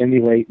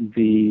emulate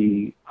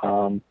the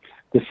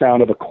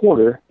sound of a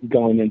quarter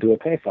going into a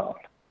payphone.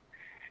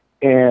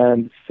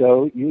 And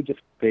so you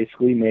just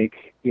basically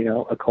make,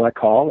 a collect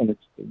call, and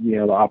it's, the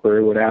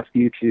operator would ask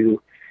you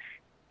to,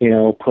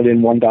 put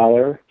in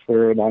 $1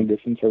 for long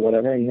distance or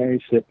whatever, and you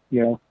sit,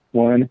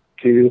 1,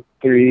 2,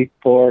 3,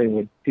 4, and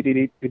would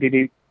do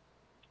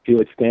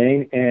its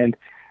thing, and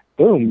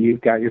boom,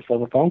 you've got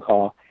yourself a phone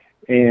call.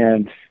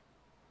 And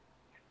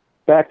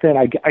back then,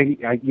 I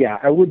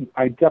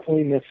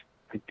definitely miss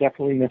the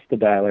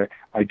dialer.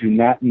 I do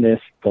not miss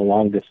the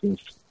long distance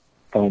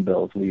phone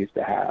bills we used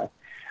to have.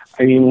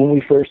 I mean, when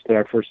we first did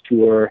our first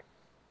tour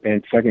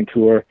and second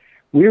tour,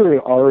 we were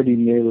already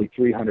nearly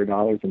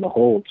 $300 in the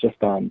hole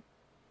just on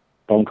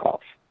phone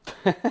calls.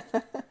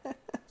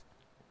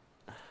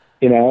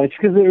 It's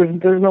because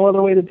there's no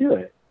other way to do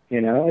it.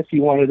 If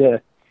you wanted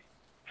to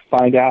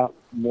find out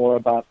more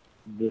about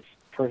this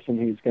person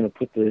who's going to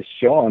put this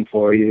show on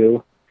for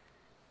you,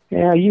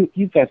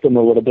 you vet them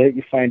a little bit.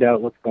 You find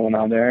out what's going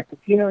on there.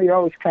 You're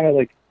always kind of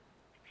like,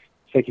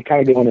 it's like you're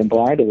kind of going in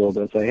blind a little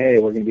bit. It's like, hey,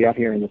 we're going to be out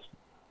here in this,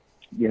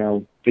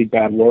 big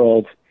bad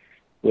world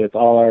with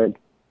all our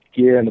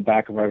gear in the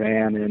back of our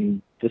van,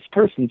 and this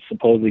person's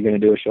supposedly going to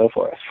do a show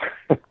for us.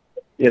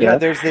 Yeah,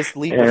 there's this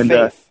leap of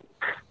faith.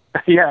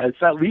 Yeah, it's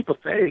that leap of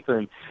faith,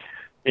 and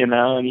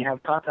and you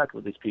have contact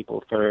with these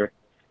people for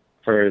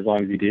as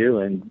long as you do,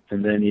 and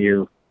then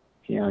you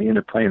end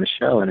up playing the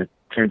show, and it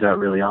turns out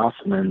really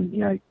awesome, and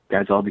you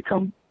guys all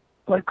become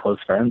like close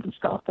friends and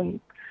stuff, and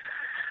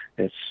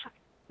it's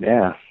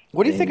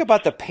What do you think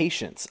about the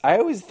patience? I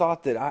always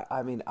thought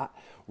that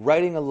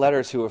writing a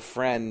letter to a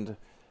friend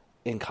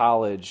in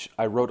college,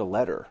 I wrote a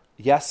letter.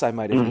 Yes, I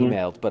might have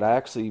emailed, but I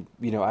actually,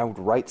 I would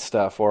write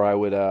stuff, or I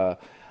would,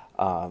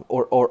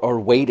 or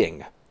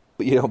waiting,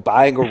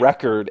 buying a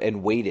record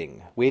and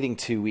waiting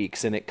 2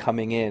 weeks and it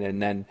coming in.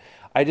 And then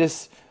I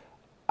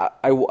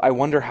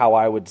wonder how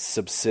I would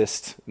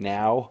subsist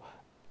now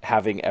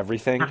having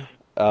everything,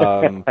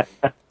 and,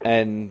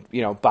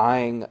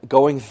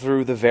 going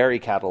through the Very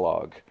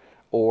catalog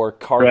or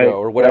Cargo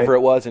or whatever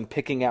it was and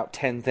picking out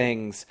 10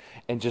 things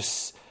and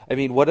just...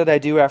 what did I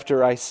do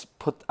after I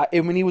put?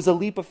 It was a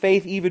leap of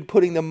faith, even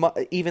putting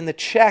the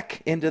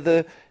check into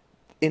the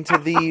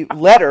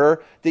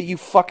letter that you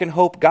fucking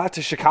hope got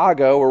to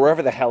Chicago or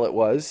wherever the hell it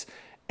was.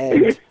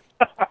 And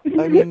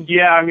I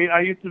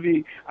used to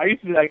be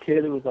that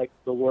kid who was like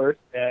the worst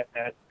at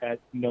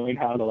knowing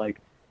how to like.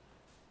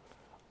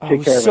 It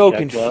was so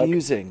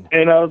confusing.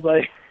 And I was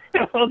like,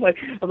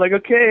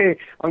 okay,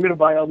 I'm gonna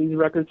buy all these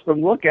records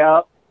from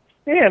Lookout,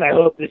 and I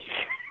hope this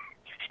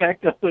check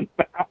doesn't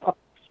bounce.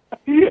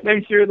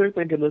 I'm sure they're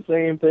thinking the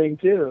same thing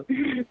too.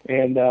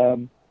 And I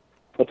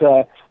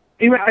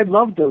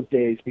loved those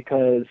days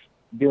because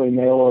doing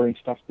mail order and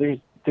stuff. There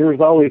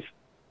was always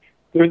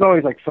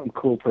like some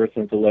cool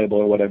person at the label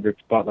or whatever.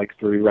 It's bought like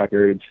 3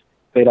 records.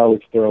 They'd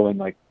always throw in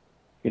like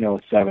a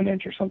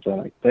 7-inch or something.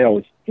 Like they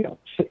always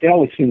it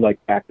always seemed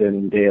like back then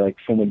in the day like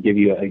someone would give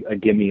you a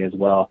gimme as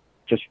well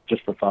just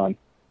for fun.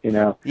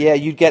 Yeah,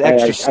 you'd get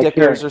extra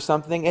stickers or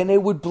something, and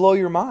it would blow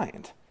your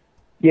mind.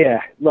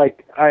 Yeah,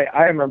 like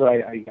I remember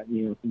I got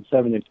some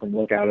 7-inch from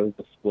Lookout. It was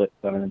a split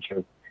 7-inch.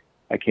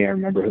 I can't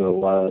remember who it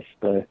was,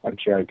 but I'm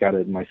sure I got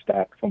it in my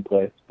stack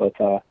someplace. But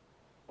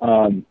it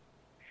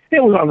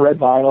was on red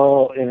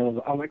vinyl,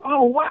 and I'm like,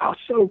 oh wow,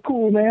 so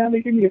cool, man!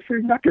 They gave me a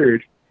free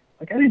record.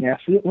 Like I didn't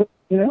ask for it.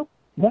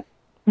 What?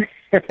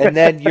 and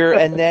then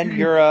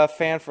you're a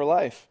fan for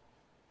life.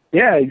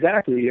 Yeah,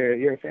 exactly.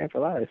 You're a fan for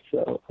life.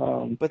 So,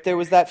 but there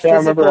was that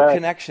physical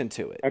connection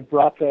to it. I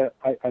bought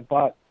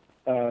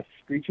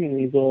Screeching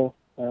Weasel,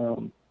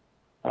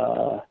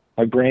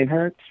 My Brain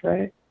Hurts,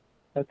 right?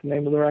 That's the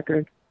name of the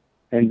record.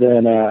 And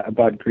then I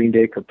bought Green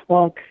Day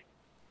Kerplunk.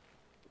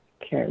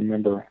 Can't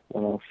remember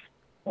what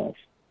else.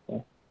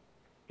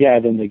 Yeah,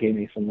 then they gave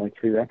me some like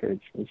free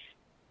records. It's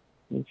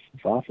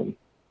awesome.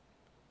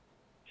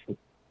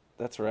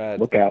 That's rad.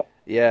 Look out.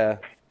 Yeah.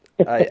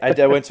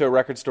 I went to a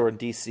record store in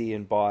D.C.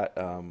 and bought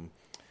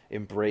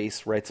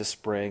Embrace, Rites of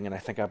Spring, and I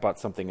think I bought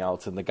something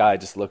else, and the guy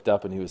just looked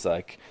up and he was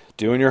like,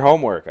 doing your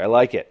homework. I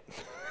like it.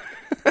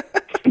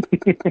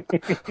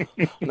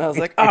 And I was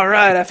like, all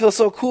right, I feel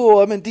so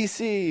cool. I'm in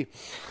D.C.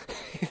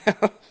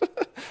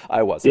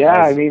 I wasn't.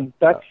 Yeah,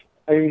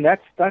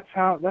 that's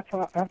how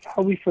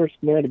we first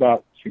learned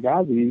about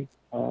Fugazi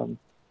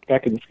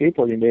back in the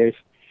skateboarding days.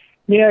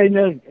 Yeah, I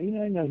know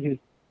who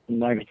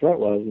Minor Threat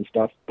was and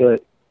stuff,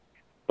 but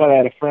I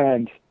had a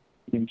friend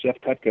named Jeff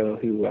Petco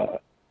who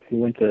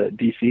went to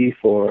DC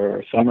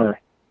for summer,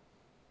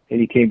 and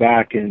he came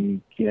back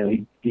and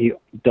he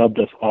dubbed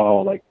us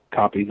all like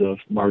copies of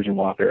Margin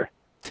Walker.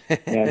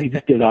 And he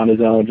just did it on his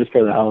own just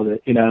for the hell of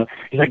it, He's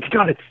like,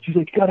 He's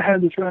like, you gotta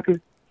have this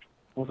record.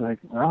 I was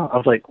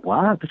like,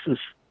 wow, this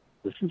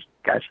is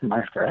guys from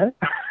Minor Threat.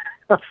 I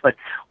was like,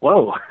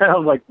 whoa. I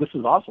was like, this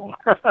is awesome.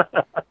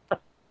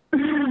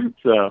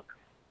 So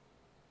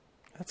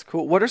that's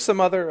cool. What are some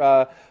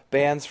other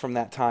bands from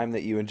that time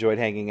that you enjoyed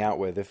hanging out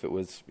with? If it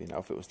was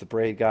the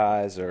Braid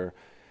Guys or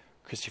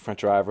Christie Front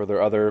Drive, or are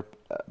there other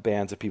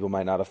bands that people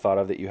might not have thought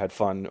of that you had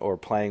fun or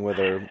playing with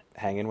or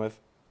hanging with?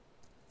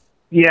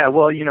 Yeah,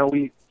 well,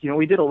 we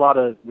did a lot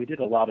of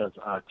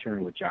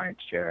touring with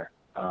Giant's Chair.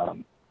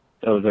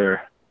 Those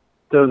are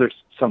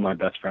some of my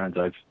best friends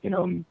I've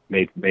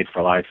made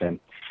for life, and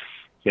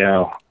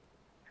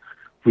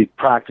we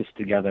practiced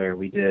together.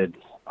 We did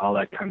all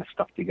that kind of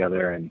stuff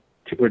together and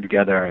toured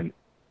together, and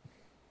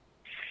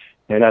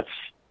that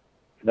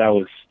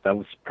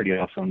was pretty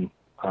awesome.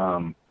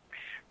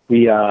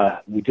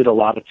 We did a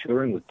lot of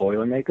touring with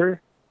Boilermaker.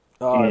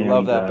 Oh, I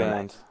love that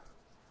band.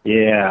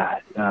 Yeah,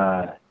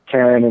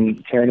 Taryn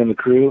and the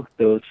crew.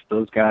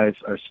 Those guys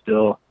are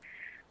still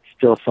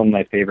some of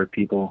my favorite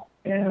people,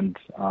 and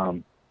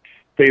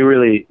they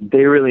really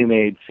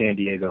made San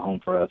Diego home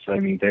for us. I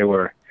mean, they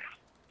were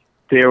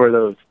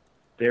those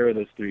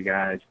three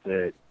guys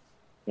that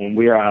when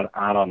we were out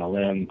on a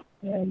limb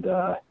and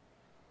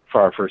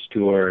for our first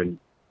tour, and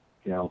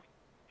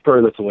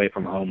furthest away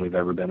from home we've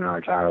ever been in our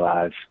entire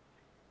lives,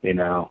 they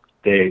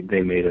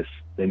made us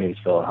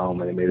feel at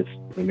home, and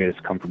they made us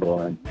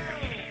comfortable, and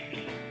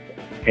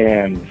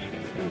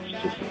it's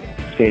just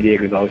San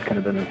Diego's always kind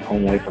of been a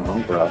home away from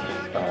home for us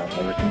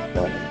ever since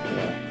then.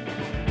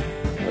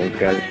 Those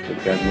guys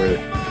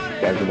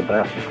were the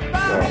best.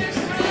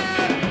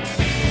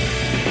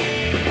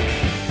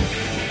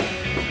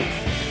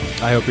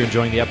 So. I hope you're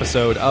enjoying the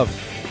episode of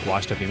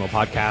Washed Up Emo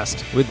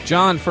Podcast with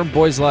John from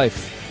Boys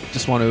Life.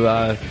 Just want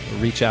to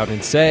reach out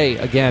and say,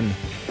 again,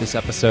 this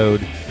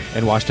episode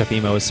and Washed Up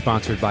Emo is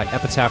sponsored by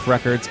Epitaph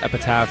Records,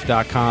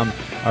 epitaph.com,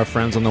 our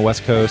friends on the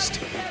West Coast.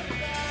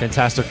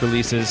 Fantastic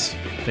releases,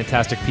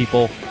 fantastic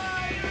people,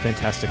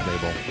 fantastic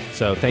label.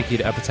 So thank you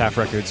to Epitaph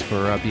Records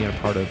for being a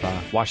part of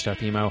Washed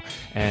Up Emo,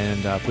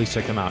 and please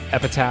check them out,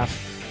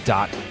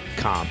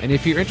 epitaph.com. And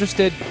if you're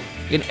interested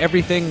in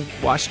everything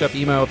Washed Up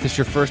Emo, if this is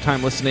your first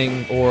time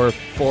listening or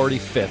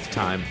 45th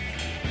time,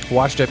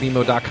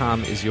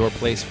 washedupemo.com is your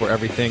place for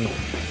everything.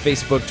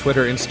 Facebook,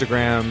 Twitter,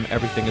 Instagram,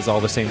 everything is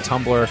all the same.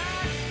 Tumblr.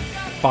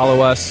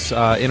 Follow us,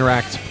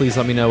 interact. Please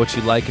let me know what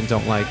you like and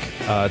don't like.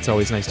 It's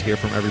always nice to hear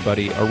from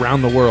everybody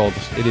around the world.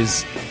 It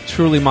is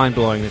truly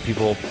mind-blowing that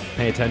people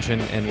pay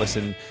attention and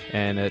listen,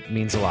 and it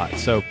means a lot.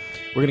 So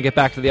we're going to get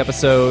back to the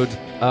episode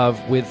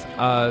with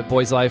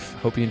Boys Life.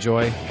 Hope you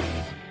enjoy.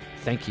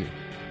 Thank you.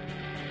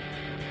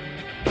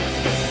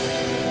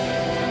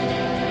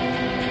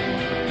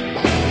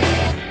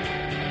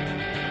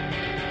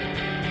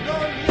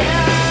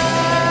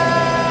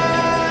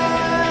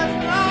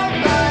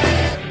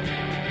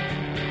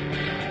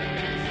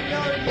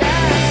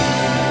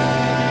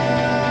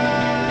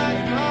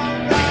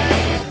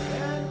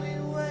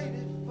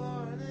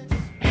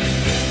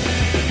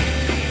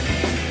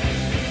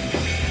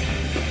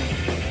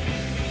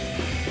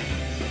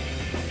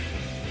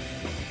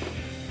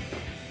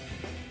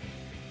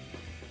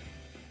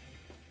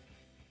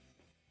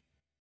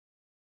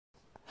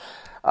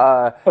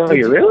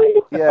 You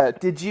really? Yeah.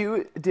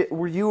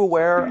 Were you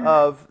aware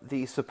of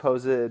the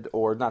supposed,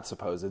 or not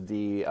supposed,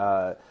 the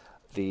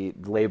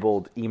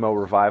labeled emo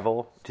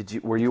revival?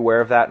 Were you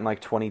aware of that in like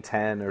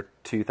 2010 or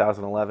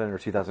 2011 or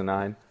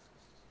 2009?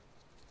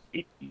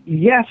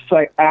 Yes,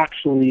 I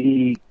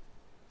actually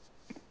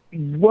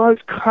was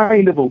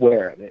kind of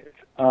aware of it.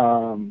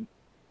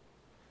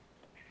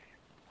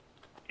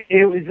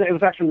 It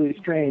was actually really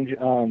strange.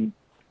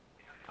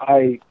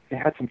 I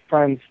had some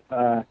friends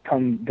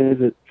come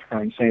visit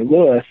from St.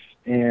 Louis,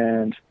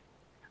 and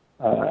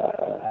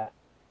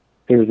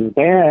there was a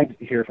band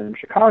here from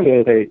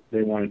Chicago. They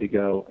wanted to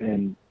go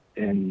and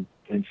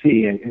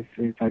see, and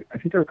I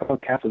think they were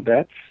called Castle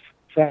Vets.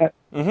 Is that?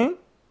 Mm-hmm.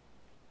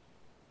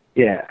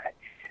 Yeah,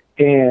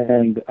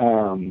 and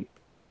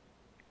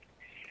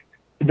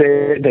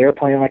they were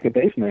playing like a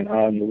basement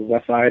on the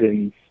west side,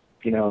 and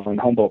on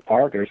Humboldt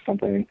Park or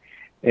something,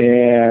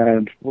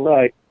 and we're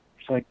like,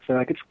 it's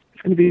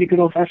going to be a good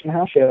old-fashioned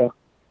house show.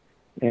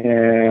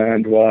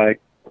 And we're like,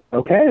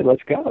 okay,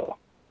 let's go.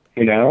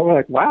 We're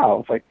like, wow,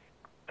 it's like,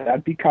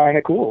 that'd be kind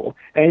of cool.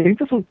 And I think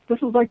this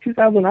was like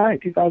 2009,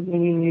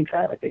 2010,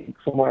 I think,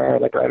 somewhere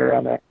like right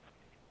around there.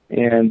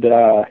 And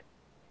I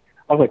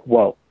was like,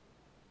 whoa.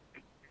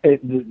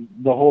 The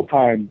whole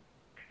time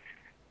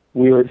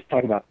we were just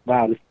talking about,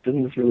 wow,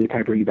 doesn't this really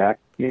kind of bring you back?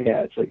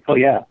 Yeah, it's like, oh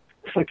yeah,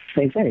 it's like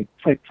the same thing.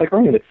 It's like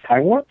running the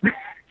time warp.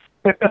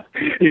 There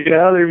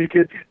were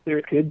kids,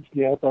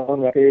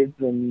 selling records,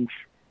 and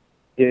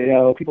you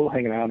know, people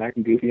hanging out and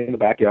acting goofy in the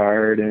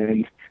backyard,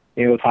 and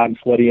you know, it was hot and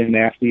sweaty and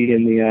nasty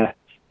in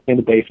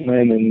the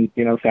basement, and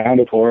you know,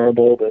 sounded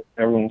horrible, but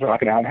everyone was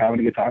rocking out and having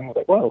a good time. I was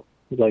like, whoa!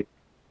 I was like,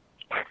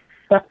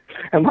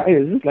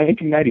 is this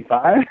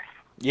 1995?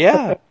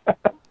 Yeah.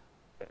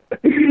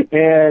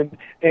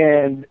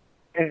 and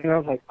I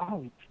was like,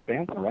 oh, this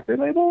band's on a record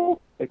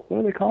label? Like, what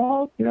are they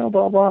called? You know,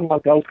 blah blah. And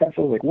like, I was kind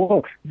of like,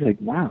 whoa! He's like,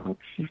 wow,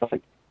 it's like,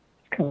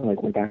 it's kind of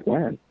like way back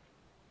when,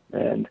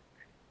 and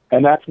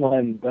that's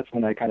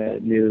when I kind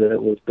of knew that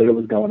it was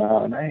going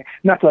on.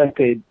 Not that I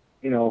paid,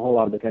 you know, a whole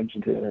lot of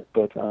attention to it,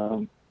 but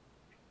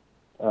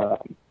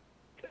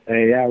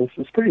yeah, I was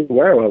pretty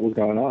aware of what was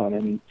going on,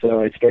 and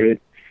so I started,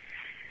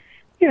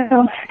 you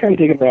know, kind of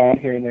digging around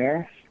here and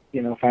there,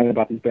 you know, finding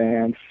about these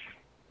bands,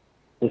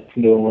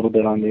 listening to a little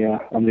bit on the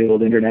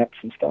old internets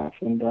and stuff,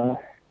 and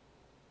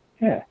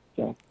yeah,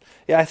 so.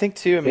 Yeah, I think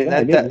too. I mean,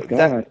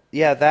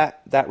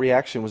 that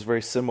reaction was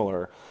very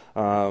similar.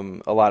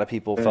 A lot of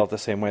people felt the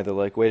same way. They're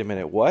like, "Wait a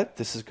minute, what?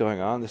 This is going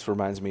on? This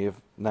reminds me of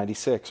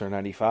 '96 or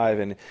 '95."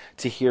 And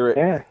to hear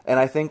it, and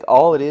I think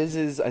all it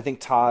is I think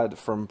Todd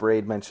from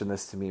Braid mentioned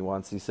this to me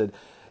once. He said,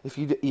 "If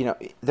you know,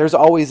 there's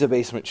always a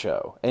basement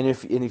show, and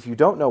if you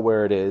don't know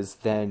where it is,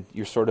 then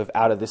you're sort of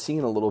out of the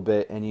scene a little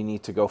bit, and you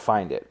need to go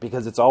find it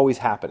because it's always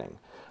happening.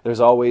 There's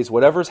always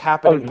whatever's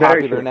happening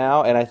popular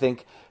now, and I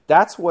think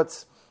that's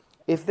what's."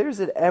 If there's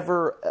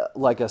ever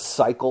like a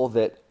cycle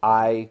that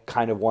I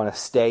kind of want to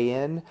stay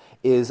in,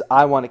 is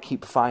I want to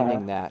keep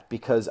finding that,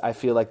 because I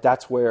feel like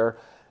that's where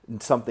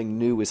something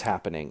new is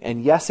happening.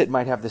 And yes, it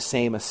might have the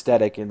same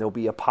aesthetic, and there'll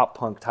be a pop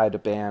punk type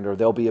of band, or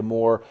there'll be a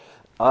more,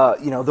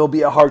 there'll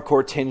be a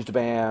hardcore tinged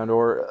band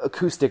or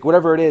acoustic,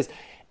 whatever it is.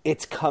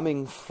 It's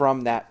coming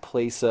from that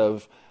place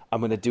of,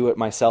 I'm going to do it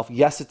myself.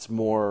 Yes, it's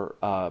more,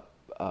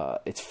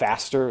 it's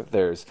faster.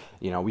 There's,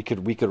 you know, we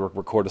could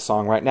record a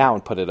song right now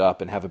and put it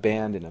up and have a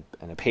band and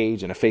a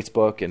page and a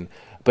Facebook,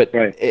 but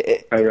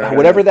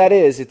whatever that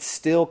is, it's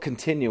still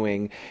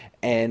continuing,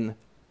 and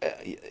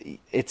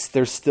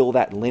there's still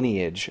that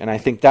lineage. And I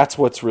think that's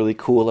what's really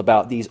cool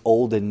about these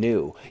old and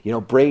new. You know,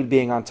 Braid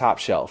being on Top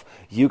Shelf,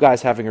 you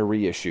guys having a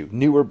reissue,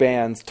 newer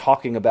bands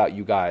talking about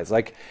you guys.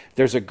 Like,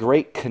 there's a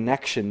great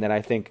connection that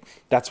I think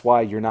that's why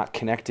you're not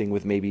connecting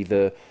with maybe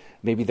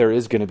there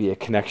is going to be a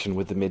connection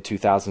with the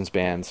mid-2000s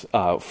bands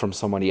from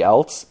somebody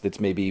else that's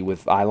maybe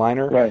with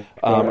Eyeliner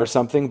or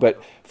something.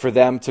 But for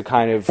them to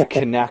kind of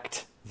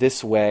connect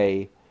this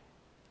way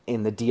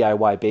in the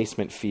DIY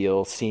basement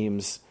feel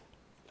seems,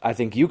 I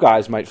think you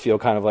guys might feel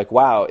kind of like,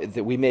 wow,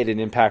 that we made an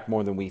impact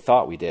more than we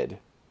thought we did.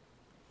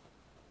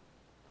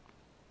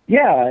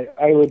 Yeah,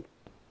 I would.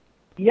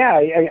 Yeah,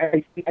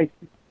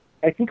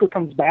 I think what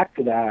comes back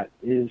to that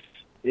is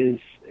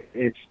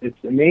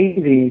it's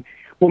amazing.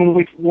 When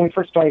we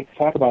first started to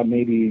talk about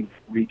maybe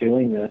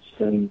redoing this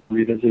and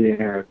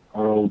revisiting our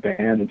old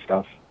band and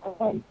stuff,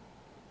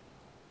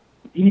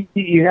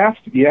 you ask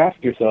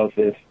yourself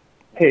if,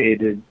 hey,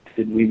 did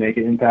we make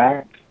an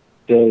impact?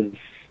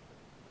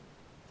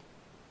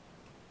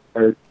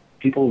 Are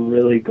people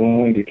really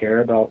going to care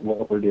about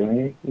what we're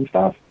doing and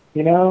stuff?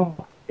 You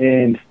know,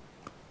 and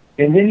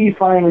then you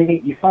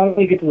finally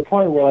get to the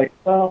point where, like,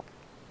 well,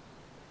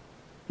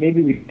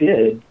 maybe we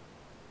did.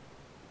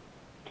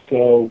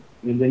 So.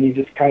 And then you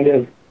just kind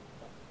of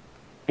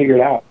figure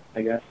it out,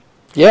 I guess.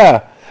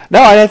 Yeah. No,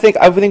 and I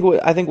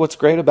think what's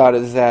great about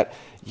it is that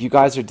you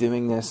guys are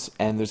doing this,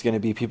 and there's going to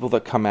be people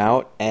that come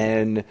out,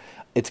 and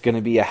it's going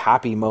to be a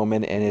happy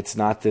moment, and it's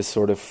not this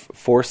sort of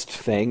forced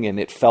thing, and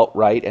it felt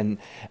right. And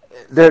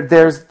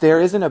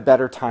there isn't a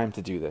better time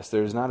to do this.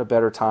 There's not a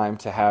better time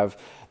to have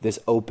this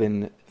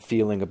open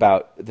feeling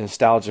about the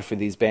nostalgia for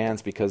these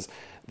bands, because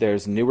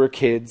there's newer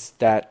kids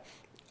that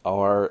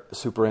are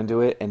super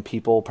into it, and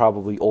people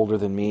probably older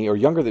than me or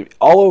younger than me,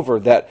 all over,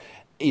 that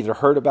either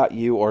heard about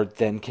you or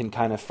then can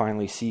kind of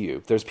finally see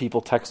you. There's people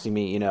texting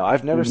me, you know,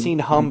 I've never seen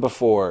Hum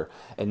before,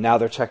 and now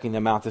they're checking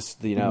them out this,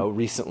 you know,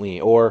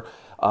 recently, or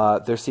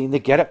they're seeing the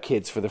Get Up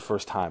Kids for the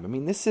first time. I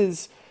mean, this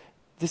is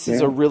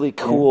a really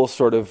cool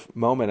sort of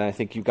moment, and I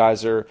think you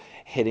guys are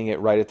hitting it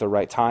right at the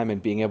right time,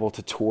 and being able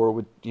to tour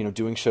with, you know,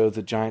 doing shows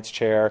at Giant's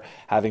Chair,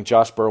 having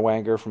Josh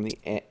Berwanger from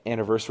the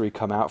Anniversary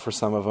come out for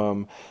some of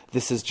them.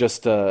 This is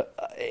just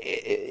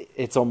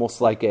it's almost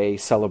like a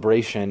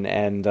celebration,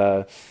 and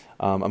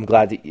I'm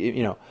glad that,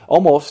 you know,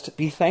 almost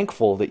be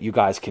thankful that you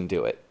guys can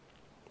do it.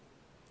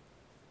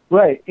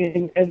 Right,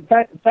 and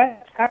that's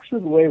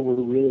actually the way we're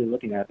really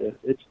looking at this.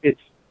 It's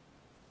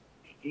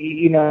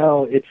you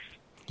know, it's.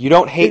 You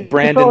don't hate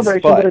Brandon's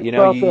butt, you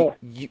know.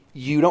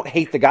 You don't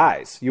hate the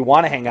guys. You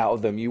want to hang out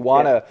with them. You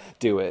want to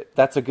do it.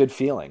 That's a good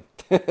feeling.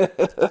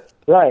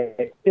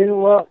 Right.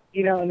 Well,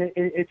 you know, and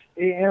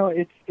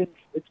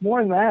it's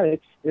more than that.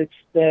 It's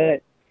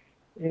that,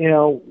 you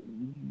know,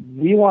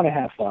 we want to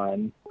have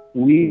fun.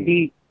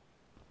 We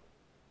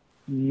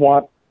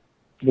want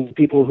the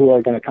people who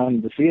are going to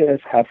come to see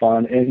us have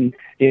fun, and,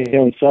 you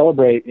know, and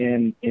celebrate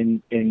and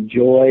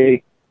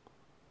enjoy.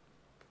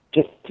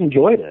 Just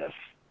enjoy this.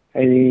 I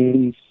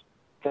mean,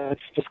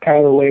 that's just kind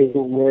of the way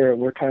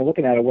we're kind of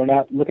looking at it. We're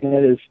not looking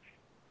at it as,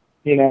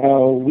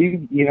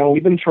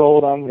 we've been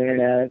trolled on the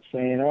internet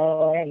saying,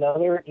 oh,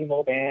 another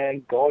emo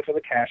band going for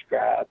the cash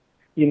grab.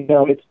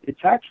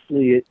 It's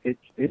actually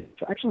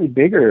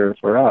bigger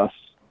for us.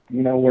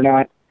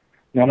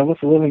 None of us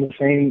live in the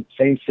same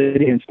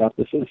city and stuff.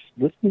 This is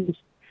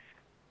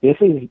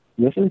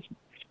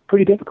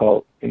pretty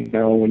difficult,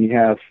 when you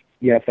have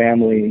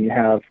family and you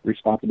have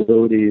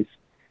responsibilities,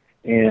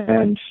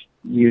 and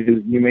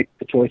you make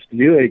the choice to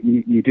do it.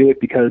 You do it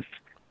because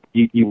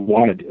you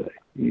want to do it.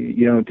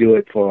 You don't do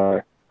it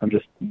for, I'm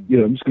just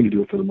going to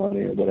do it for the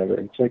money or whatever.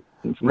 It's like,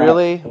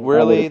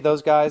 really,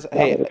 those guys.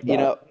 Hey,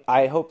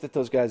 I hope that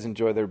those guys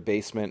enjoy their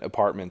basement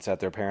apartments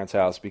at their parents'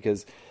 house,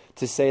 because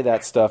to say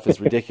that stuff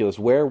is ridiculous.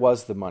 Where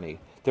was the money?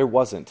 There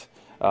wasn't.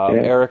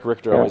 Eric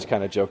Richter always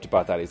kind of joked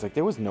about that. He's like,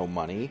 there was no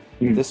money.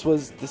 This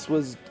was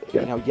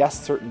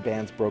yes, certain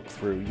bands broke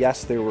through.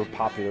 Yes, there were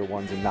popular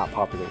ones and not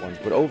popular ones,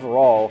 but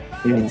overall,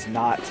 it's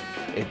not.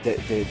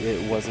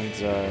 It wasn't.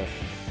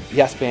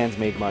 Yes, bands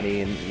made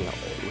money and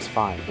it was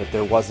fine, but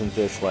there wasn't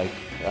this like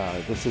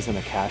this isn't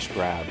a cash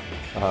grab.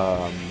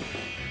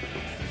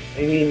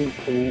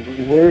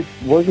 We're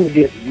going to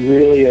get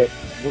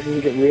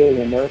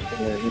really immersed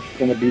in it. It's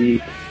going to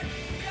be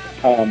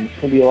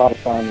a lot of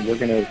fun. We're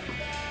going to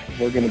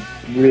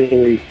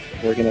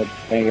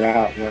bang it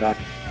out. We're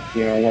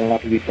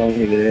not to be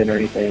phoning it in or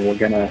anything. We're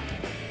going to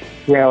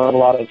bring a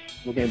lot of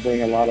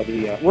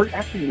the. We're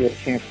actually going to get a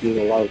chance to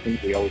do a lot of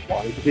things we always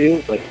wanted to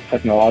do, like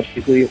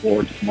technologically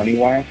or just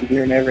money-wise, we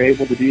were never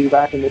able to do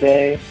back in the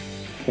day.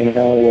 We're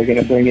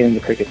going to bring in the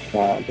cricket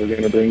sounds. We're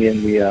going to bring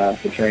in the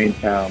train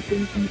sounds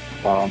and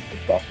bombs and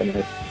stuff, and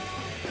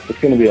it's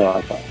going to be a lot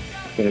of fun.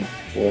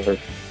 The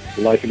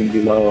lights are going to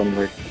be low, and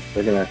we're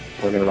going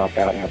to rock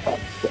out and have fun.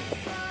 So,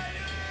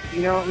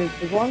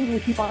 as long as we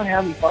keep on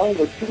having fun,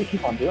 we're going to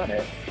keep on doing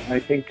it. I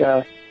think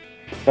that's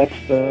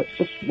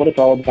just what it's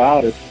all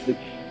about.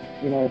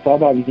 It's all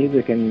about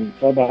music, and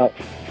it's all about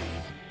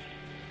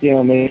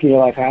making your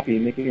life happy,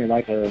 making your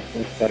life a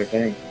better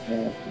thing.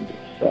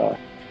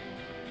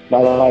 My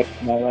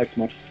life's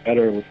much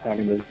better with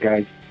having those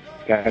guys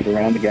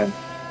around again.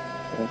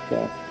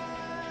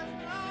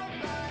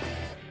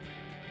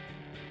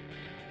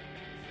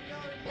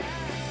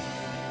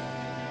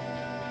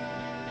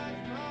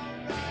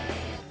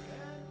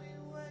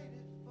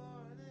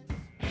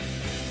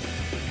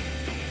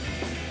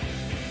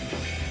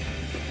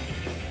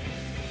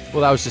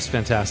 Well, that was just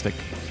fantastic.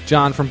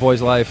 John from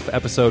Boys Life,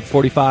 episode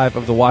 45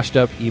 of the Washed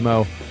Up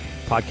Emo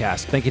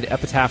podcast. Thank you to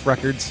Epitaph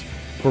Records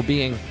for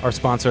being our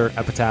sponsor,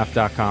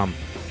 epitaph.com,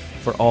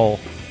 for all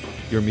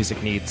your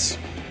music needs.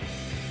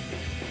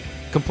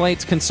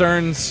 Complaints,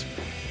 concerns,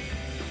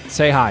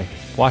 say hi.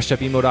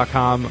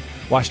 washedupemo.com,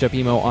 Washed Up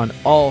Emo on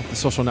all the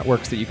social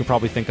networks that you can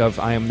probably think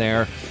of. I am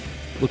there.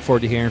 Look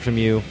forward to hearing from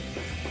you,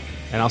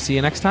 and I'll see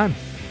you next time.